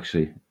laughed at,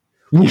 actually.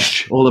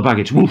 Whoosh! All the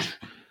baggage. Whoosh!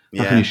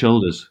 Back on your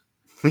shoulders.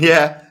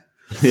 Yeah.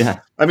 Yeah.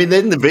 I mean,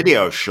 in the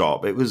video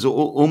shop, it was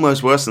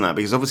almost worse than that,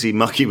 because obviously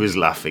Mucky was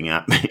laughing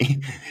at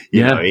me. He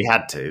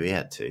had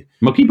to.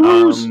 Mucky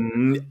Bros!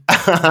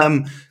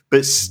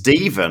 But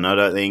Stephen, I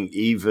don't think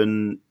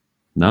even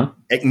No?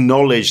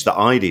 acknowledge that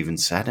I'd even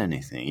said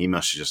anything. He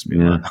must have just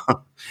been Yeah. like,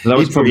 That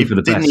was probably he for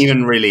the didn't best.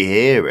 even really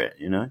hear it,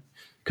 you know?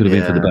 Could have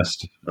been for the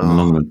best in the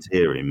long run.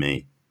 Dearie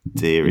me.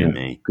 Dearie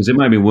me. Because it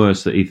might be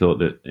worse that he thought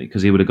that,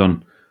 because he would have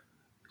gone,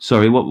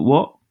 sorry,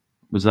 what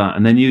was that?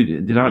 And then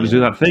you did I have to do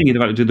that thing? You'd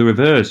have to do the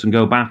reverse and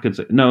go back and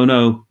say,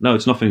 no,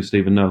 it's nothing,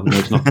 Stephen. No,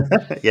 it's not.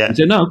 Yeah. And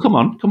say, no, come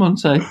on,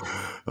 say.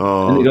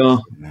 And you go,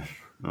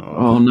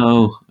 oh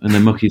no. And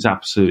then Mucky's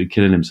absolutely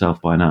killing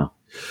himself by now.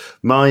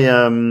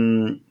 My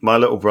my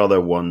little brother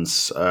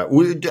once,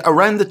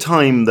 around the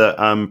time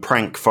that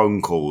prank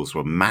phone calls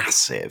were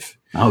massive.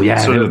 Oh, yeah.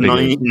 Sort they of were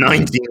big.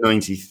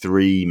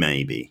 1993,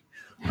 maybe.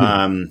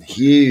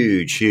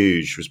 Huge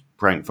was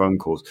prank phone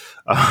calls.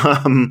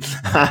 And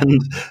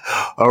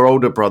our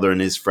older brother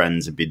and his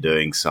friends had been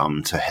doing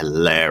some to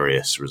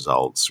hilarious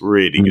results,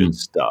 really good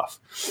stuff.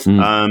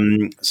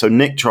 So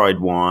Nick tried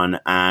one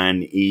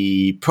and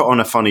he put on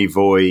a funny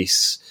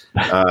voice,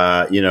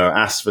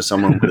 asked for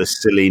someone with a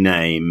silly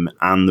name,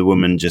 and the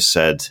woman just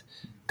said,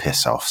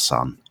 "Piss off,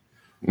 son,"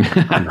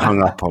 and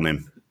hung up on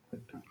him.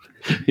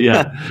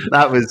 Yeah.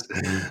 that was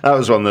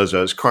one of those where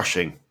it was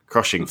crushing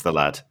for the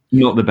lad.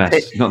 Not the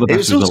best. Not the best. It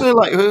was result. also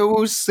like, I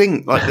always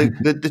think like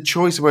the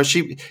choice where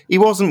he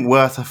wasn't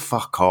worth a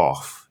fuck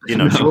off. You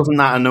know, she wasn't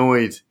that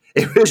annoyed.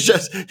 It was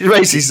just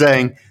basically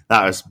saying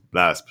that was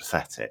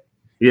pathetic.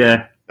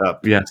 Yeah.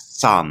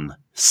 Son.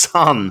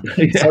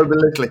 Yeah. So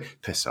belittling.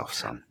 Piss off,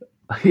 son.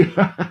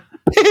 Yeah.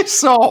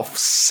 Piss off,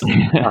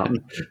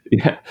 son.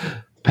 Yeah.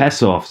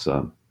 Piss off,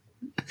 son.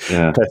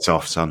 Yeah. Piss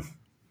off, son.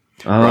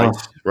 Oh.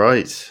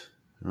 Right.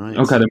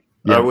 Okay. Then.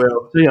 Yeah. I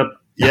will. See ya.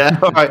 Yeah.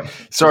 All right.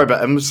 Sorry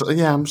about. I'm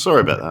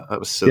sorry about that. That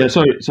was silly. Yeah.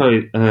 Sorry.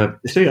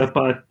 See ya.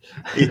 Bye.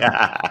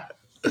 Yeah.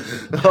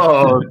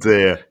 Oh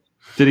dear.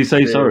 Did he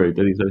say sorry?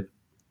 Did he say?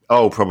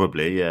 Oh,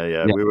 probably.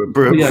 Yeah. We were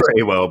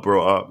pretty well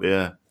brought up.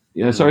 Yeah.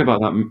 Yeah. Sorry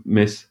about that,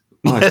 miss.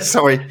 Yeah,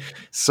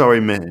 sorry,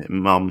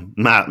 mum,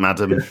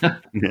 madam.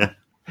 Yeah.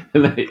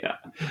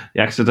 He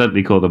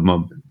accidentally called her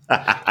mum.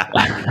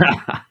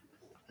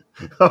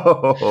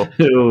 Oh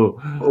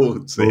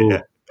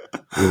dear.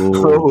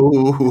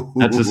 Oh.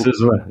 That's a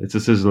sizzler. It's a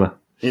sizzler.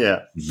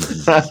 Yeah.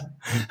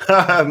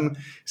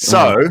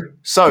 So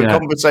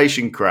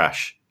conversation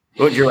crash.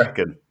 What do you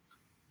reckon?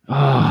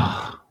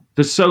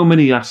 There's so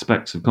many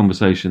aspects of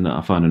conversation that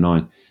I find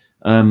annoying.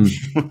 I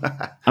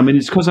mean,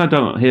 it's because I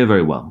don't hear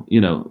very well.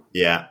 You know.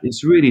 Yeah.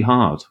 It's really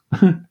hard.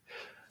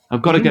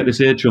 I've got to get this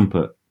ear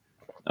trumpet.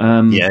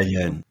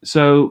 Yeah.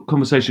 So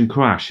conversation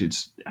crash.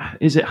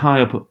 Is it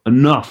high up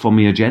enough on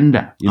the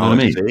agenda? You know what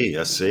I mean?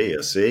 I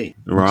see.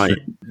 Right.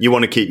 You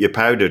want to keep your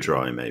powder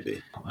dry,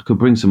 maybe? I could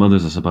bring some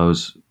others, I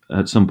suppose,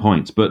 at some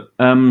point. But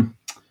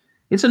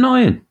it's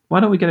annoying. Why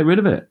don't we get rid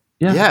of it?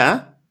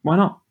 Yeah. Why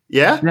not?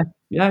 Yeah.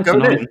 Yeah. It's Go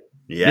annoying. in.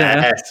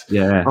 Yes.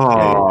 Yeah.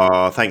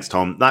 Oh, thanks,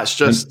 Tom. That's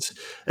just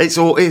it's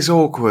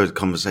awkward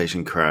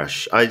conversation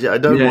crash. I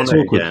don't want it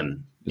awkward.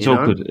 again. It's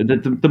awkward.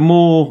 The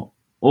more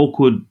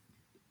awkward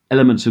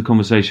elements of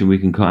conversation we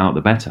can cut out,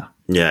 the better.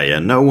 Yeah.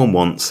 No one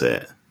wants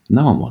it.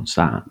 No one wants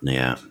that.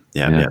 Yeah.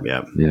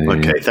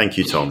 Okay. Thank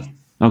you, Tom.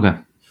 Okay.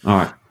 All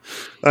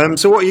right.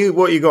 So what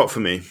you got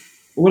for me?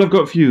 What I've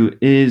got for you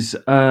is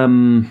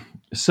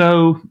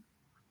so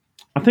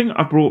I think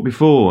I brought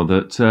before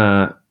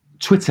that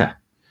Twitter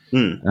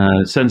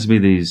sends me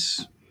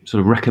these sort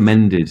of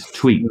recommended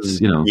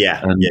tweets, you know.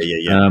 Yeah.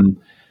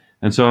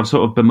 And so I've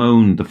sort of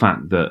bemoaned the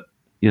fact that,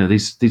 you know,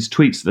 these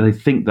tweets that they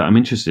think that I'm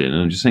interested in,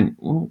 and I'm just saying,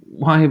 well,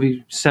 why have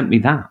you sent me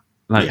that?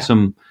 Like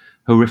some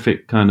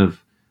horrific kind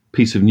of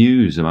piece of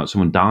news about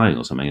someone dying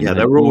or something. Yeah,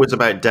 they were always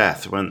about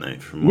death, weren't they?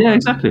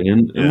 Exactly.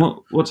 And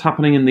what's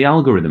happening in the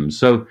algorithms.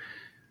 So,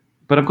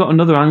 but I've got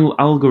another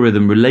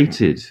algorithm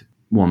related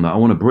one that I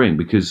want to bring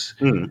because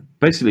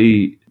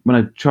basically when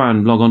I try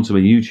and log on to my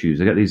YouTube,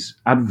 I get these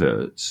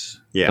adverts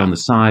on the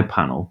side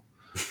panel.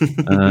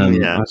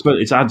 I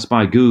suppose it's ads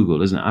by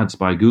Google, isn't it? Ads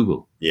by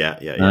Google. Yeah.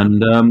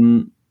 And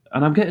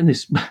I'm getting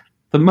this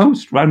the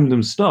most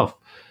random stuff.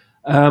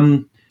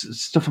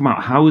 Stuff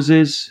about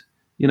houses.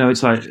 You know,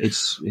 it's like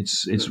it's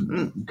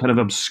kind of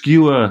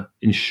obscure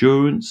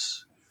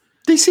insurance.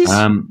 This is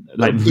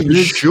like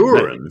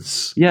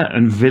insurance. Like,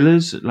 and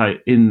villas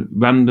like in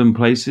random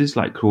places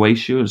like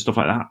Croatia and stuff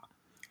like that.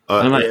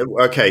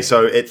 Okay,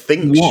 so it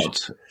thinks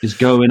what is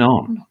going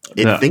on.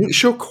 It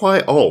thinks you're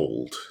quite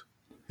old.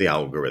 The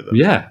algorithm.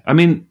 Yeah, I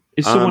mean,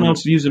 is someone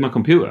else using my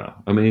computer?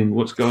 I mean,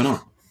 what's going on?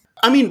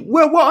 I mean,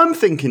 well, what I'm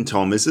thinking,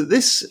 Tom, is that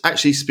this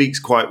actually speaks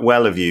quite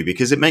well of you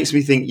because it makes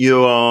me think you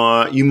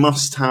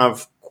must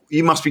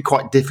be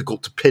quite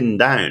difficult to pin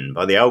down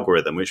by the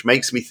algorithm, which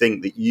makes me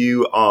think that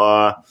you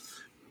are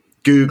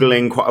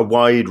Googling quite a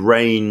wide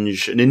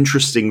range, an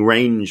interesting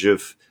range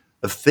of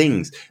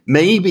things.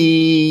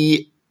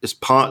 Maybe it's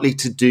partly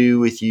to do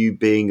with you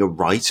being a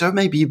writer.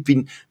 Maybe you've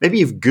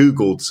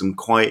Googled some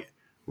quite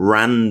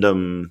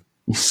random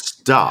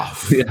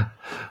stuff. Yeah,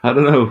 I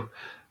don't know.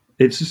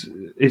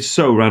 It's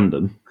so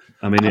random.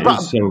 I mean, it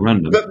is so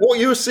random. But what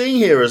you're seeing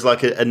here as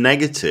like a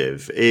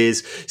negative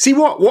is, see,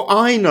 what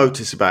I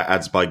notice about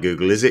ads by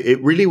Google is it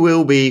really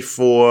will be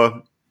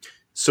for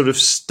sort of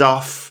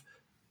stuff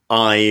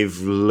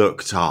I've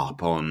looked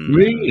up on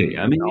Really?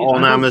 I mean,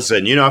 on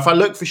Amazon. You know, if I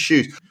look for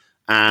shoes.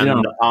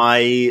 And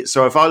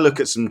so if I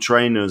look at some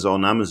trainers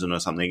on Amazon or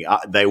something,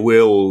 they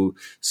will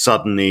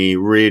suddenly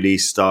really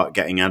start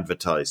getting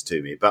advertised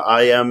to me. But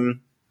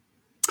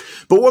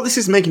but what this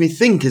is making me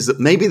think is that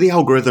maybe the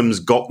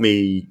algorithms got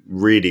me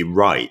really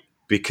right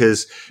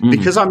because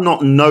I'm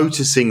not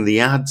noticing the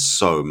ads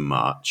so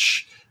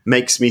much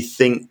makes me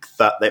think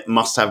that it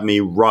must have me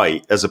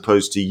right as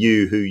opposed to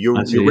you who you're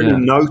really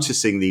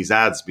noticing these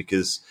ads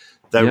because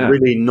they're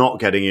really not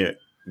getting it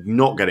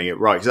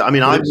right. 'Cause, I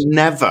mean, I've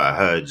never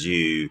heard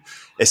you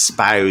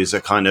espouse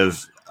a kind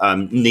of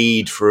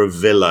need for a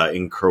villa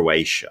in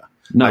Croatia.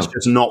 No. That's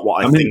just not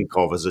what I think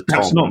of as a Tom.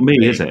 That's not me,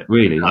 is it?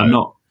 Really?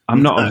 No.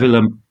 I'm not a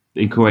villa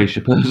in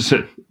Croatia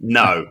person.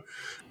 No.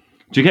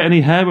 Do you get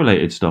any hair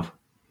related stuff?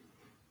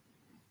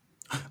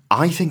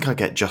 I think I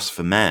get Just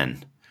for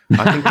Men.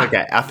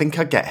 I think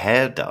I get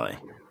hair dye.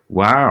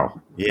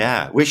 Wow.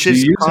 Yeah, which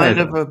is kind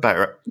of a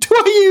better. Do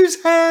I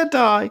use hair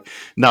dye?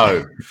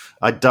 No,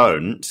 I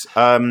don't.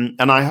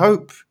 And I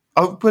hope.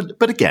 Oh,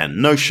 but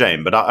again, no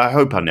shame. But I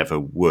hope I never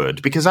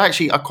would because I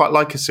quite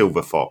like a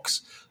silver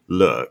fox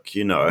look.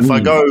 You know, if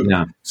I go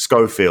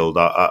Schofield,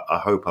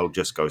 I hope I'll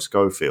just go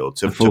Schofield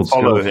to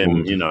follow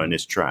him. You know, in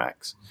his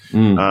tracks.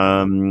 Where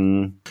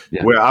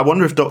I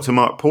wonder if Dr.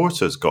 Mark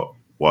Porter's got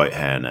white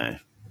hair now.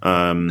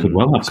 Could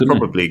well have, it's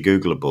probably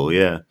Googleable,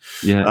 yeah.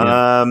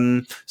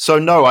 So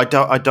no, I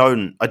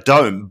don't.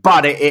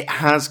 But it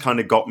has kind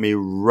of got me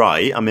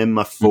right. I'm in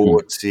my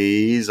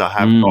 40s. I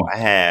have got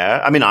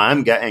hair. I mean, I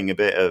am getting a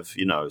bit of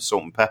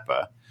salt and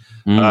pepper.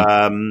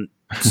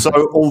 So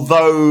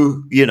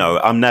although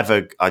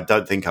I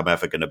don't think I'm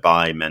ever going to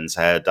buy men's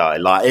hair dye.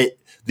 Like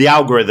the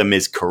algorithm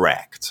is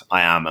correct.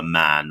 I am a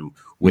man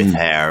with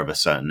hair of a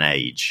certain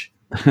age.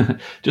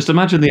 Just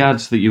imagine the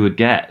ads that you would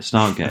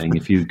start getting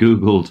if you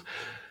Googled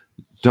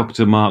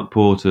Dr. Mark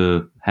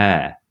Porter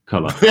hair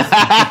colour.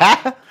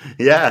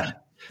 Yeah.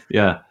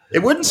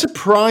 It wouldn't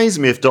surprise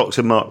me if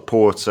Dr. Mark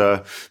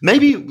Porter,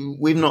 maybe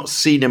we've not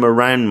seen him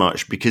around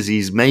much because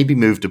he's maybe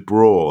moved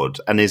abroad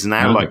and is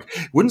now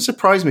wouldn't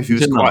surprise me if he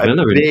was quite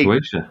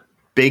a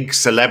big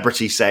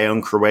celebrity, say,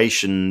 on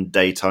Croatian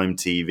daytime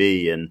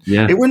TV. And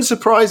it wouldn't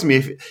surprise me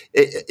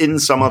if in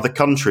some other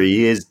country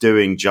he is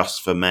doing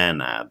Just for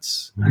Men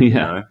ads.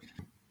 Yeah.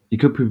 He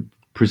could be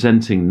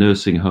presenting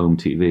nursing home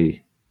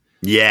TV.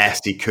 Yes,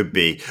 he could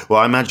be.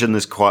 Well, I imagine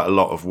there's quite a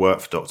lot of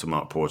work for Dr.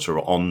 Mark Porter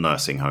on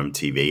nursing home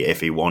TV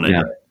if he wanted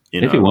it.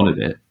 If he wanted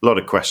it. A lot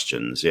of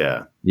questions,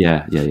 Yeah.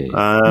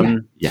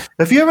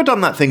 Have you ever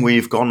done that thing where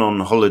you've gone on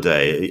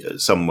holiday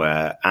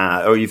somewhere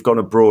or you've gone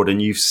abroad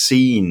and you've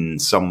seen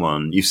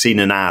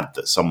an ad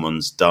that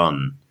someone's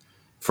done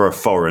for a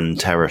foreign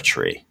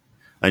territory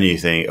and you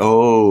think,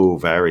 oh,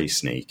 very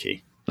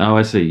sneaky. Oh,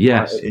 I see.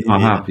 Yes, I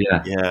have,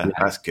 Yeah,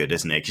 that's good,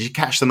 isn't it? Because you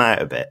catch them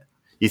out a bit.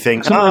 You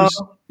think,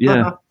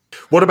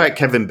 What about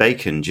Kevin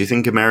Bacon? Do you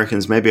think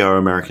maybe our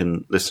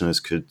American listeners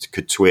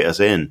could tweet us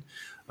in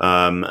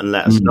and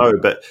let us know?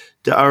 But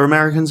are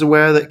Americans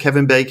aware that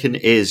Kevin Bacon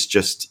is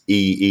just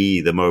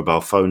EE, the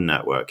mobile phone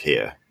network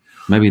here?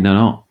 Maybe they're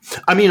not.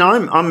 I mean,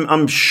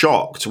 I'm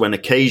shocked when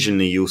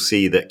occasionally you'll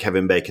see that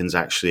Kevin Bacon's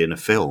actually in a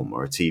film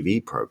or a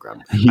TV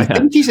program. I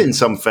think he's in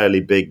some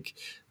fairly big,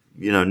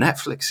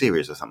 Netflix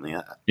series or something.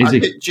 Is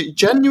he?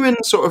 Genuine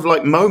sort of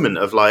like moment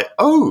of like,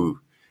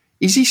 oh,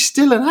 is he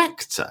still an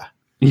actor?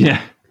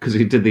 Yeah. Because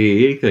he did the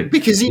EE thing.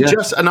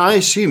 Because and I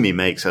assume he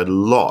makes a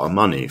lot of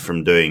money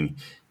from doing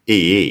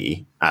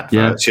EE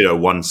adverts,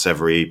 once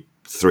every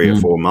 3 or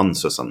 4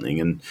 months or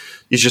something. And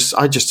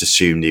I just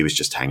assumed he was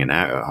just hanging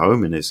out at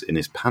home in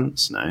his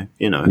pants now,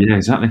 Yeah,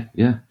 exactly.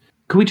 Yeah.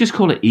 Can we just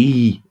call it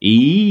E?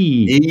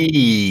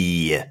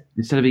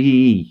 Instead of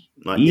EE.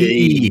 Like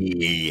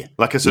E.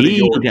 Like a sort of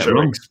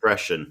Yorkshire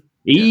expression.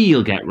 E,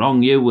 you'll get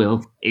wrong, you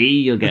will.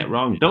 E, you'll get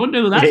wrong. Don't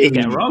do that, you'll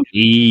get wrong.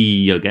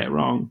 E, you'll get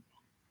wrong.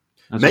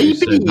 That's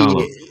maybe.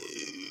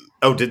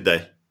 Oh, did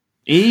they?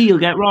 E, you'll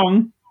get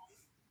wrong.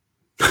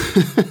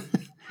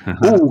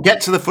 Oh,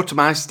 get to the foot of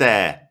my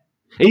stair.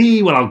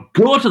 E, well, I'll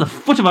go to the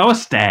foot of our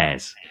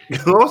stairs.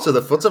 Go to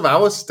the foot of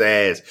our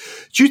stairs.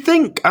 Do you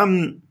think,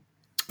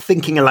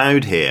 thinking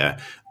aloud here,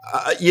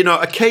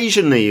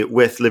 occasionally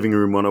with Living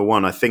Room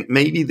 101, I think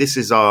maybe this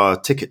is our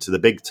ticket to the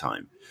big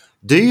time.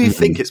 Do you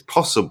think it's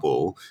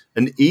possible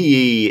an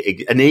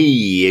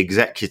EE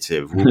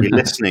executive will be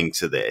listening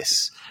to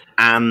this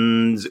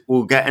and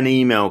we'll get an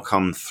email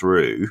come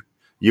through?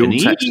 You'll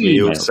text me,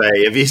 you'll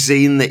say, have you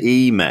seen the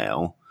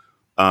email?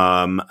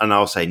 And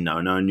I'll say, no.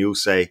 And you'll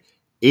say,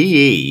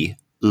 EE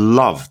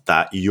loved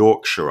that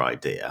Yorkshire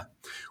idea.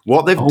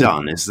 What they've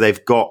done is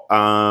they've got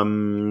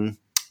Alan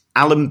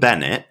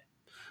Bennett,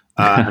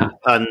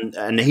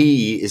 and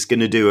he is going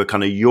to do a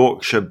kind of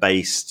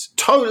Yorkshire-based,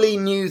 totally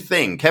new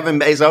thing.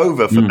 Kevin is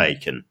over for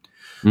Bacon.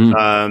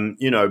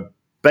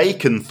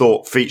 Bacon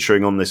thought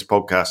featuring on this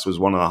podcast was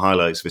one of the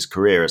highlights of his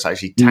career. It's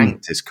actually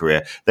tanked his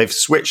career. They've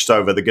switched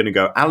over. They're going to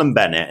go Alan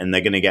Bennett, and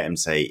they're going to get him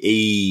to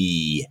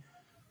say,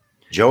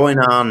 join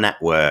our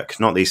network.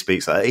 Not that he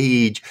speaks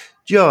like,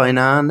 Join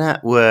our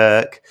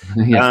network.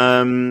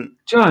 Yeah.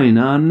 Join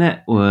our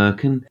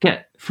network and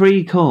get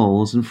free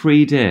calls and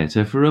free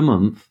data for a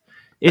month.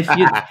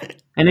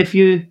 If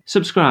you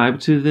subscribe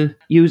to the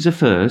user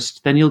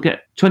first, then you'll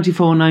get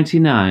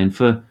 $24.99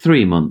 for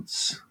 3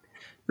 months.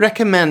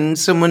 Recommend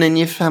someone in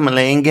your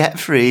family and get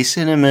free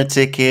cinema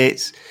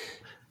tickets.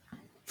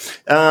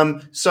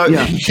 So,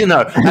 Yeah.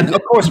 and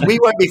of course, we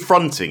won't be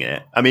fronting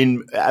it. I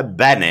mean,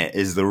 Bennett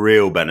is the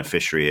real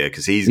beneficiary here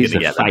because he's going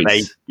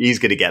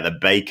to get the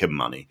bacon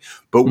money.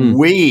 But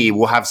we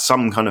will have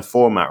some kind of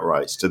format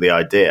rights to the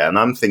idea, and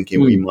I'm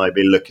thinking we might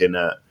be looking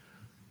at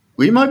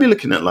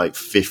like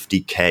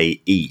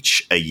 $50K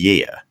each a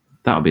year.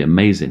 That would be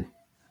amazing,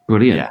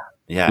 brilliant.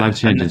 Yeah,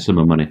 life-changing sum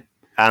of money.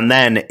 And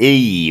then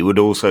E would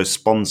also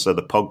sponsor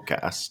the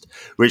podcast,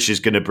 which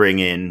is going to bring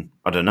in,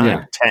 I don't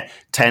know,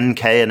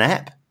 10K an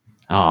ep.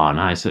 Oh,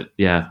 nice.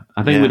 Yeah.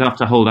 I think we'd have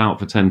to hold out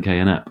for 10K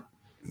an ep.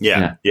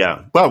 Yeah.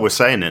 Well, we're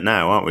saying it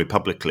now, aren't we,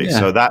 publicly? Yeah.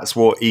 So that's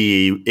what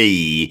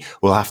E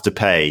will have to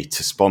pay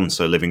to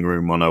sponsor Living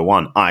Room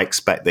 101. I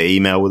expect the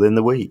email within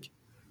the week.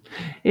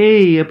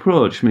 E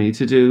approached me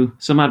to do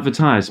some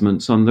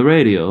advertisements on the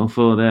radio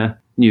for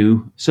their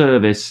new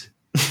service.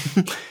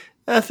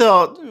 I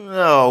thought,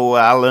 oh,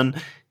 Alan,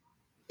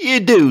 you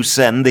do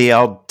send the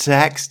odd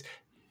text.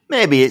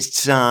 Maybe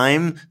it's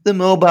time the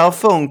mobile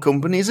phone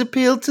companies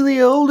appeal to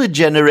the older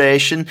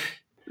generation.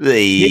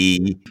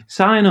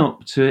 Sign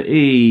up to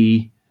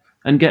E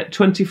and get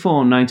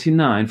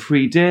 $24.99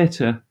 free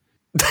data.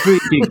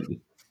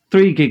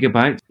 3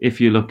 gigabytes if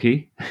you're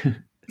lucky.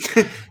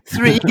 3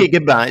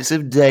 gigabytes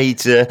of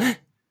data.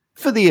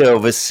 For the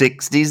over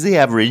 60s, the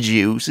average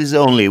use is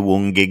only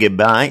 1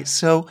 gigabyte,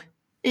 so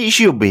it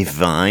should be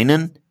fine,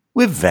 and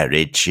we're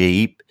very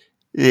cheap.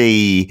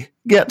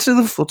 Get to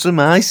the foot of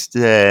my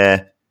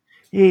stair.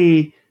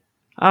 I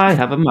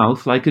have a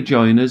mouth like a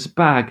joiner's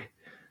bag.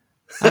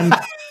 And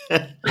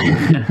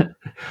I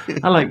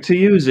like to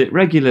use it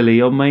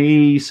regularly on my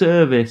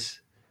e-service.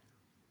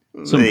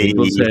 Some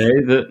people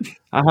say that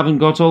I haven't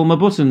got all my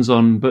buttons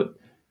on, but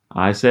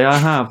I say I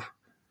have.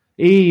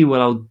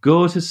 Well, I'll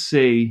go to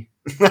sea.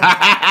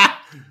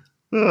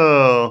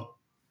 Oh,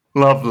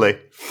 lovely.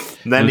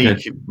 And then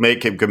he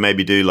could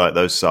maybe do like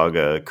those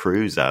Saga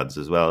cruise ads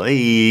as well.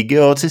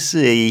 Go to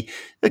sea.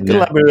 A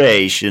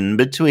collaboration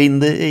between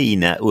the E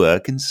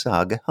Network and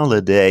Saga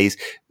Holidays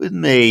with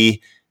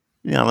me,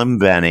 Alan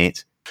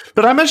Bennett.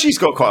 But I imagine he's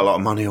got quite a lot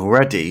of money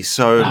already.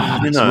 So,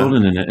 it's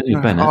rolling in it, isn't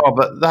it, Bennett? Oh,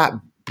 but that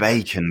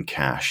bacon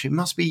cash, it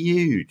must be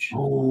huge.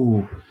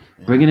 Oh,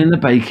 bringing in the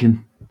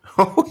bacon.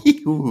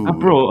 I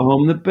brought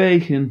home the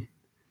bacon.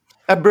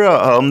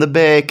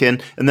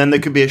 And then there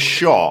could be a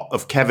shot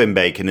of Kevin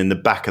Bacon in the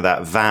back of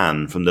that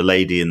van from the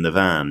lady in the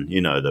van,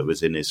 that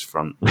was in his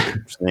front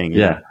thing.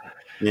 Yeah.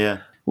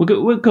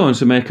 We're going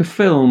to make a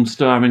film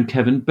starring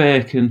Kevin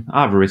Bacon.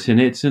 I've written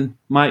it, and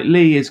Mike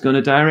Lee is going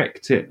to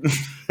direct it.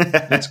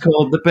 It's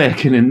called The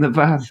Bacon in the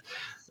Van.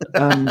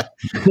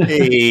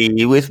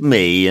 With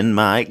me and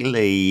Mike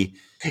Lee.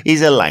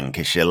 He's a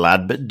Lancashire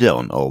lad, but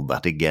don't hold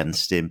that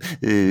against him.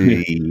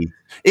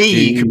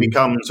 Could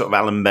become sort of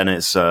Alan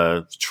Bennett's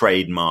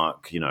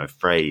trademark,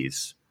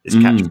 phrase, his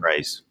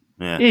catchphrase.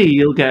 Yeah.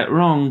 You'll get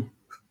wrong.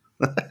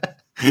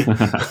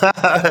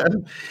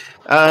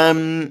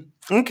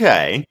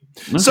 Okay.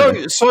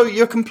 So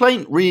your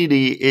complaint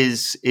really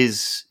is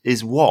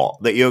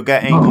what? That you're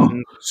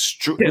getting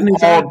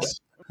odd.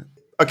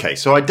 Okay,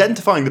 so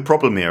identifying the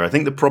problem here, I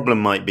think the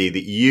problem might be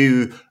that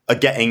you are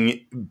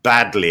getting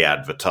badly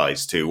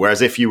advertised to,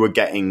 whereas if you were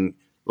getting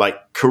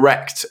like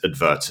correct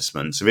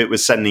advertisements, if it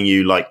was sending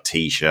you like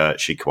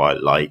T-shirts you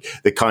quite like,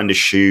 the kind of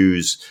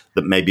shoes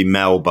that maybe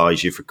Mel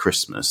buys you for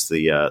Christmas,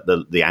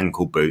 the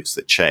ankle boots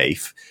that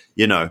chafe,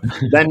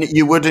 then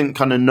you wouldn't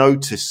kind of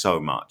notice so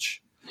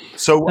much.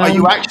 So are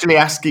you actually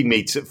asking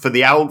me for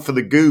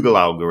the Google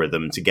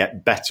algorithm to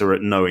get better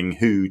at knowing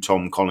who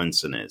Tom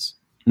Collinson is?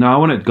 No, I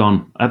want it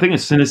gone. I think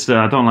it's sinister.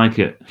 I don't like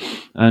it.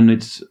 And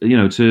it's,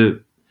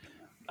 to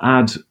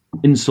add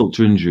insult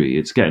to injury,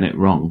 it's getting it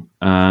wrong.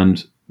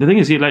 And the thing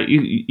is,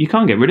 you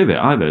can't get rid of it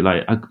either.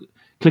 Like, I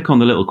click on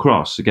the little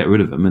cross to get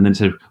rid of them and then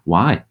say,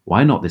 why?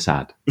 Why not this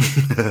ad?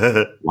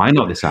 Why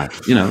not this ad?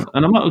 And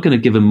I'm not going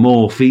to give them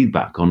more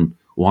feedback on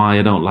why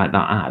I don't like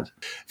that ad.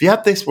 If you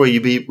had this where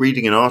you'd be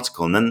reading an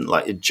article and then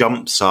like it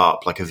jumps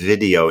up like a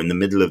video in the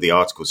middle of the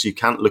article, so you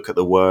can't look at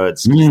the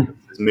words, there's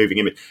a moving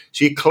image.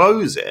 So you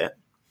close it,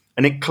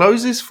 and it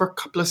closes for a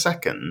couple of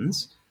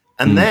seconds,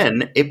 and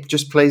then it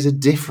just plays a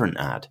different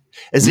ad.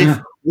 As if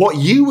what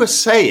you were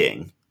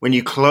saying when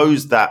you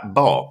closed that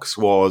box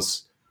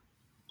was,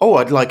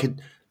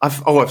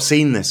 I've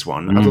seen this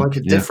one. I'd like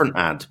a different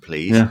ad,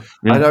 please. I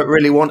don't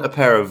really want a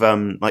pair of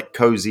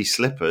cozy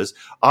slippers.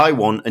 I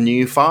want a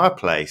new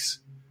fireplace.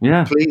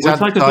 Yeah. Please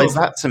advertise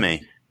that to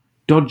me.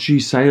 Dodgy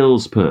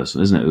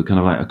salesperson, isn't it? Who kind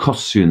of like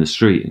accosts you in the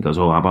street and goes,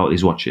 how about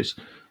these watches?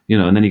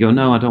 And then you go,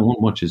 no, I don't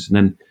want watches. And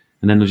then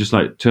And then they'll just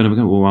like turn up and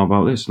go, well, how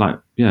about this? Like,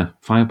 yeah,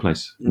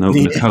 fireplace. And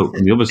open the coat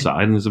from the other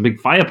side, and there's a big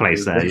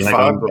fireplace there. You're like,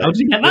 how did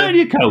you get that in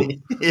your coat?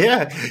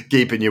 Yeah,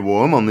 keeping you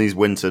warm on these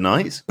winter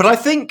nights. But I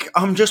think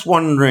I'm just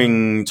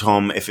wondering,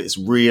 Tom, if it's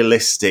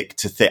realistic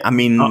to think. I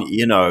mean,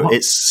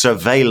 it's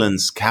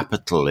surveillance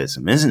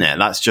capitalism, isn't it?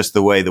 That's just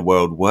the way the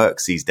world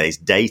works these days.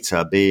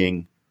 Data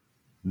being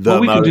the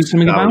we can do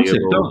something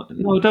valuable. about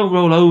it. Don't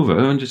roll over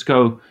and just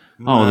go,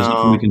 there's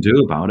nothing we can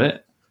do about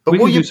it. But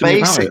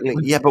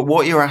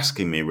what you're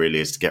asking me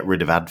really is to get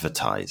rid of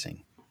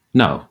advertising.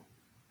 No,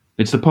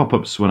 it's the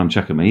pop-ups when I'm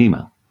checking my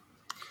email.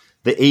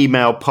 The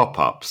email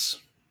pop-ups.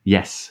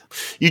 Yes.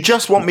 You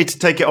just want me to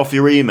take it off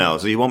your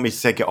emails, or you want me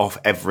to take it off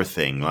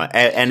everything, like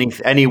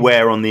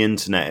anywhere on the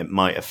internet it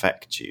might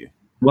affect you?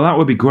 Well, that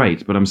would be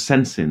great, but I'm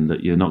sensing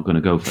that you're not going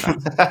to go for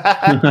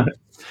that.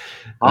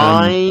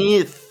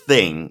 I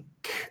think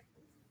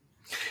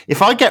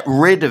if I get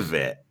rid of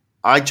it,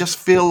 I just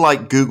feel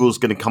like Google's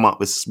going to come up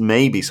with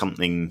maybe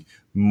something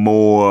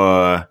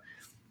more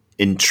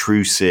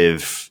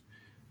intrusive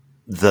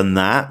than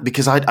that,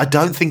 because I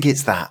don't think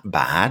it's that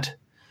bad.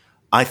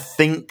 I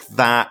think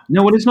that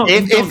it's not.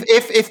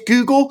 If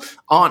Google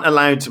aren't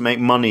allowed to make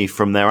money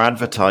from their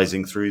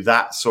advertising through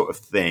that sort of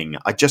thing,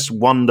 I just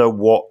wonder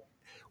what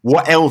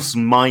else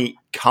might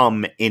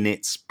come in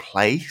its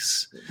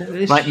place.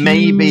 Like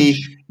maybe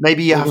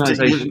you have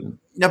to.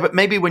 No, but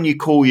maybe when you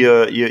call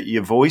your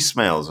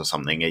voicemails or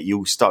something,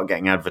 you'll start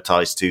getting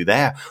advertised to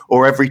there.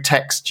 Or every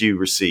text you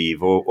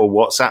receive or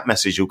WhatsApp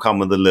message will come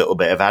with a little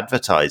bit of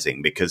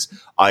advertising because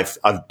I've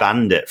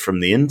banned it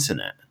from the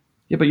internet.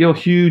 Yeah, but you're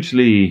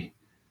hugely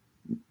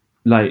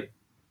like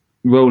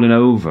rolling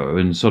over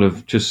and sort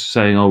of just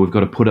saying, we've got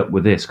to put up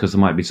with this because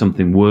there might be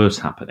something worse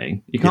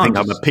happening. You think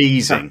I'm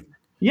appeasing?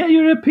 Yeah,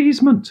 you're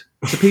appeasement.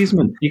 It's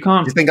appeasement. You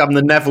can't. You think I'm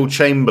the Neville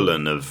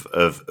Chamberlain of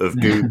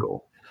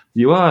Google?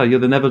 You are. You're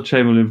the Neville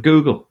Chamberlain of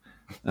Google.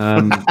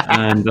 And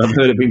I've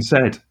heard it being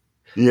said.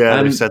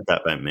 Yeah, they've said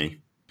that about me.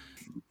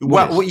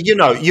 Well,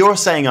 you're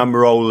saying I'm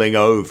rolling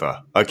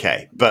over.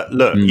 Okay. But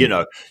look,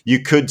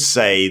 you could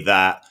say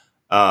that,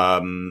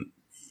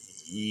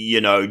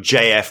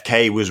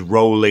 JFK was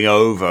rolling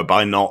over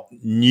by not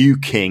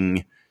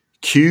nuking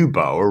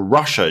Cuba or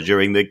Russia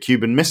during the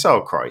Cuban Missile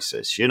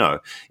Crisis.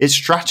 It's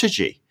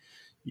strategy.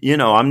 It's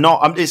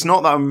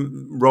not that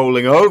I'm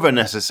rolling over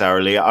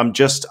necessarily. I'm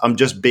just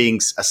being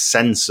a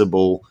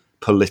sensible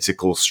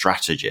political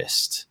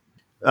strategist.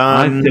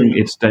 I think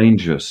it's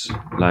dangerous,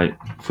 like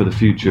for the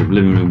future of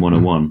Living Room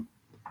 101,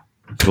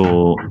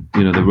 for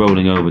the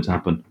rolling over to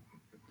happen.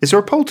 Is there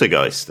a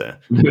poltergeist there?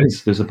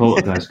 There's a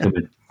poltergeist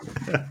coming.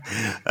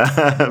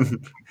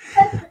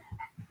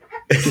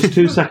 Just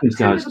 2 seconds,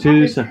 guys.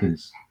 2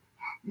 seconds.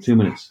 2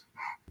 minutes.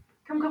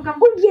 Come.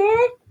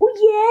 Oh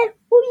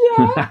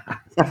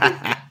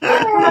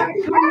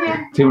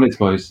yeah. 2 minutes,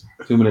 boys.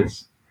 2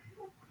 minutes.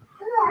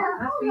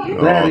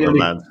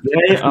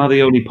 They are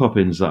the only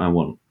pop-ins that I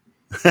want.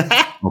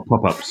 Or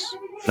pop-ups.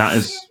 That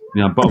is,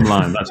 bottom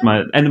line. That's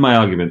my end of my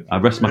argument. I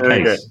rest my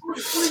case.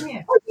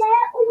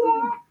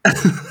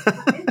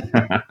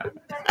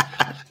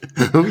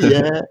 Oh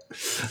yeah.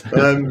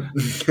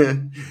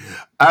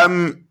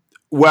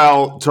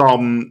 Well,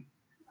 Tom,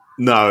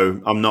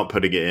 no, I'm not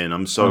putting it in.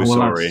 I'm so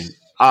sorry.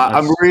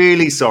 I'm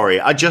really sorry.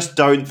 I just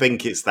don't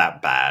think it's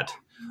that bad.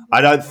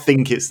 I don't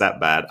think it's that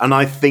bad. And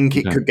I think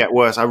it could get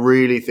worse. I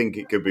really think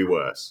it could be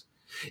worse.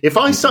 If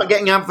I start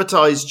getting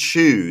advertised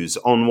shoes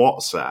on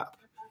WhatsApp,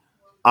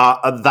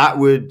 that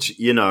would,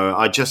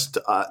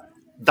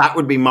 that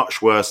would be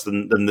much worse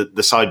than the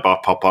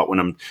sidebar pop-up when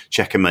I'm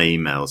checking my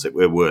emails. It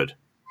would.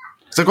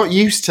 Because I've got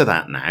used to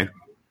that now.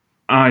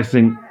 I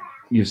think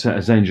you've set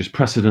a dangerous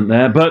precedent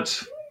there,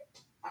 but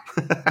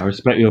I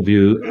respect your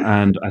view,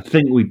 and I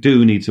think we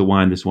do need to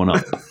wind this one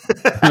up.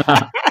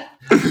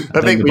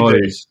 I think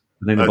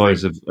the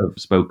boys have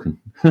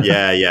spoken.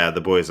 Yeah, the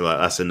boys are like,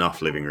 that's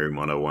enough Living Room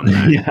 101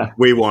 now. Yeah.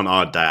 We want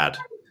our dad.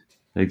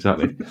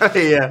 Exactly.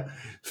 Yeah,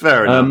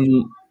 fair enough.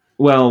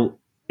 Well,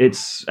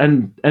 it's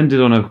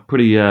ended on a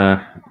pretty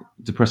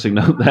depressing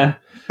note there,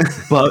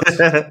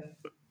 but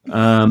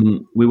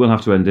we will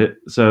have to end it.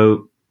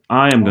 So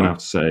I am going to have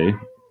to say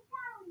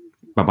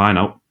bye-bye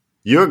now.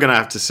 You're going to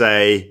have to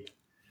say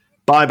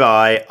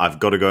bye-bye. I've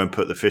got to go and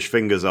put the fish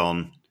fingers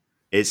on.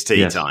 It's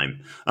tea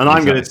time. And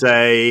I'm going to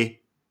say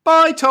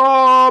bye,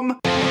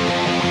 Tom.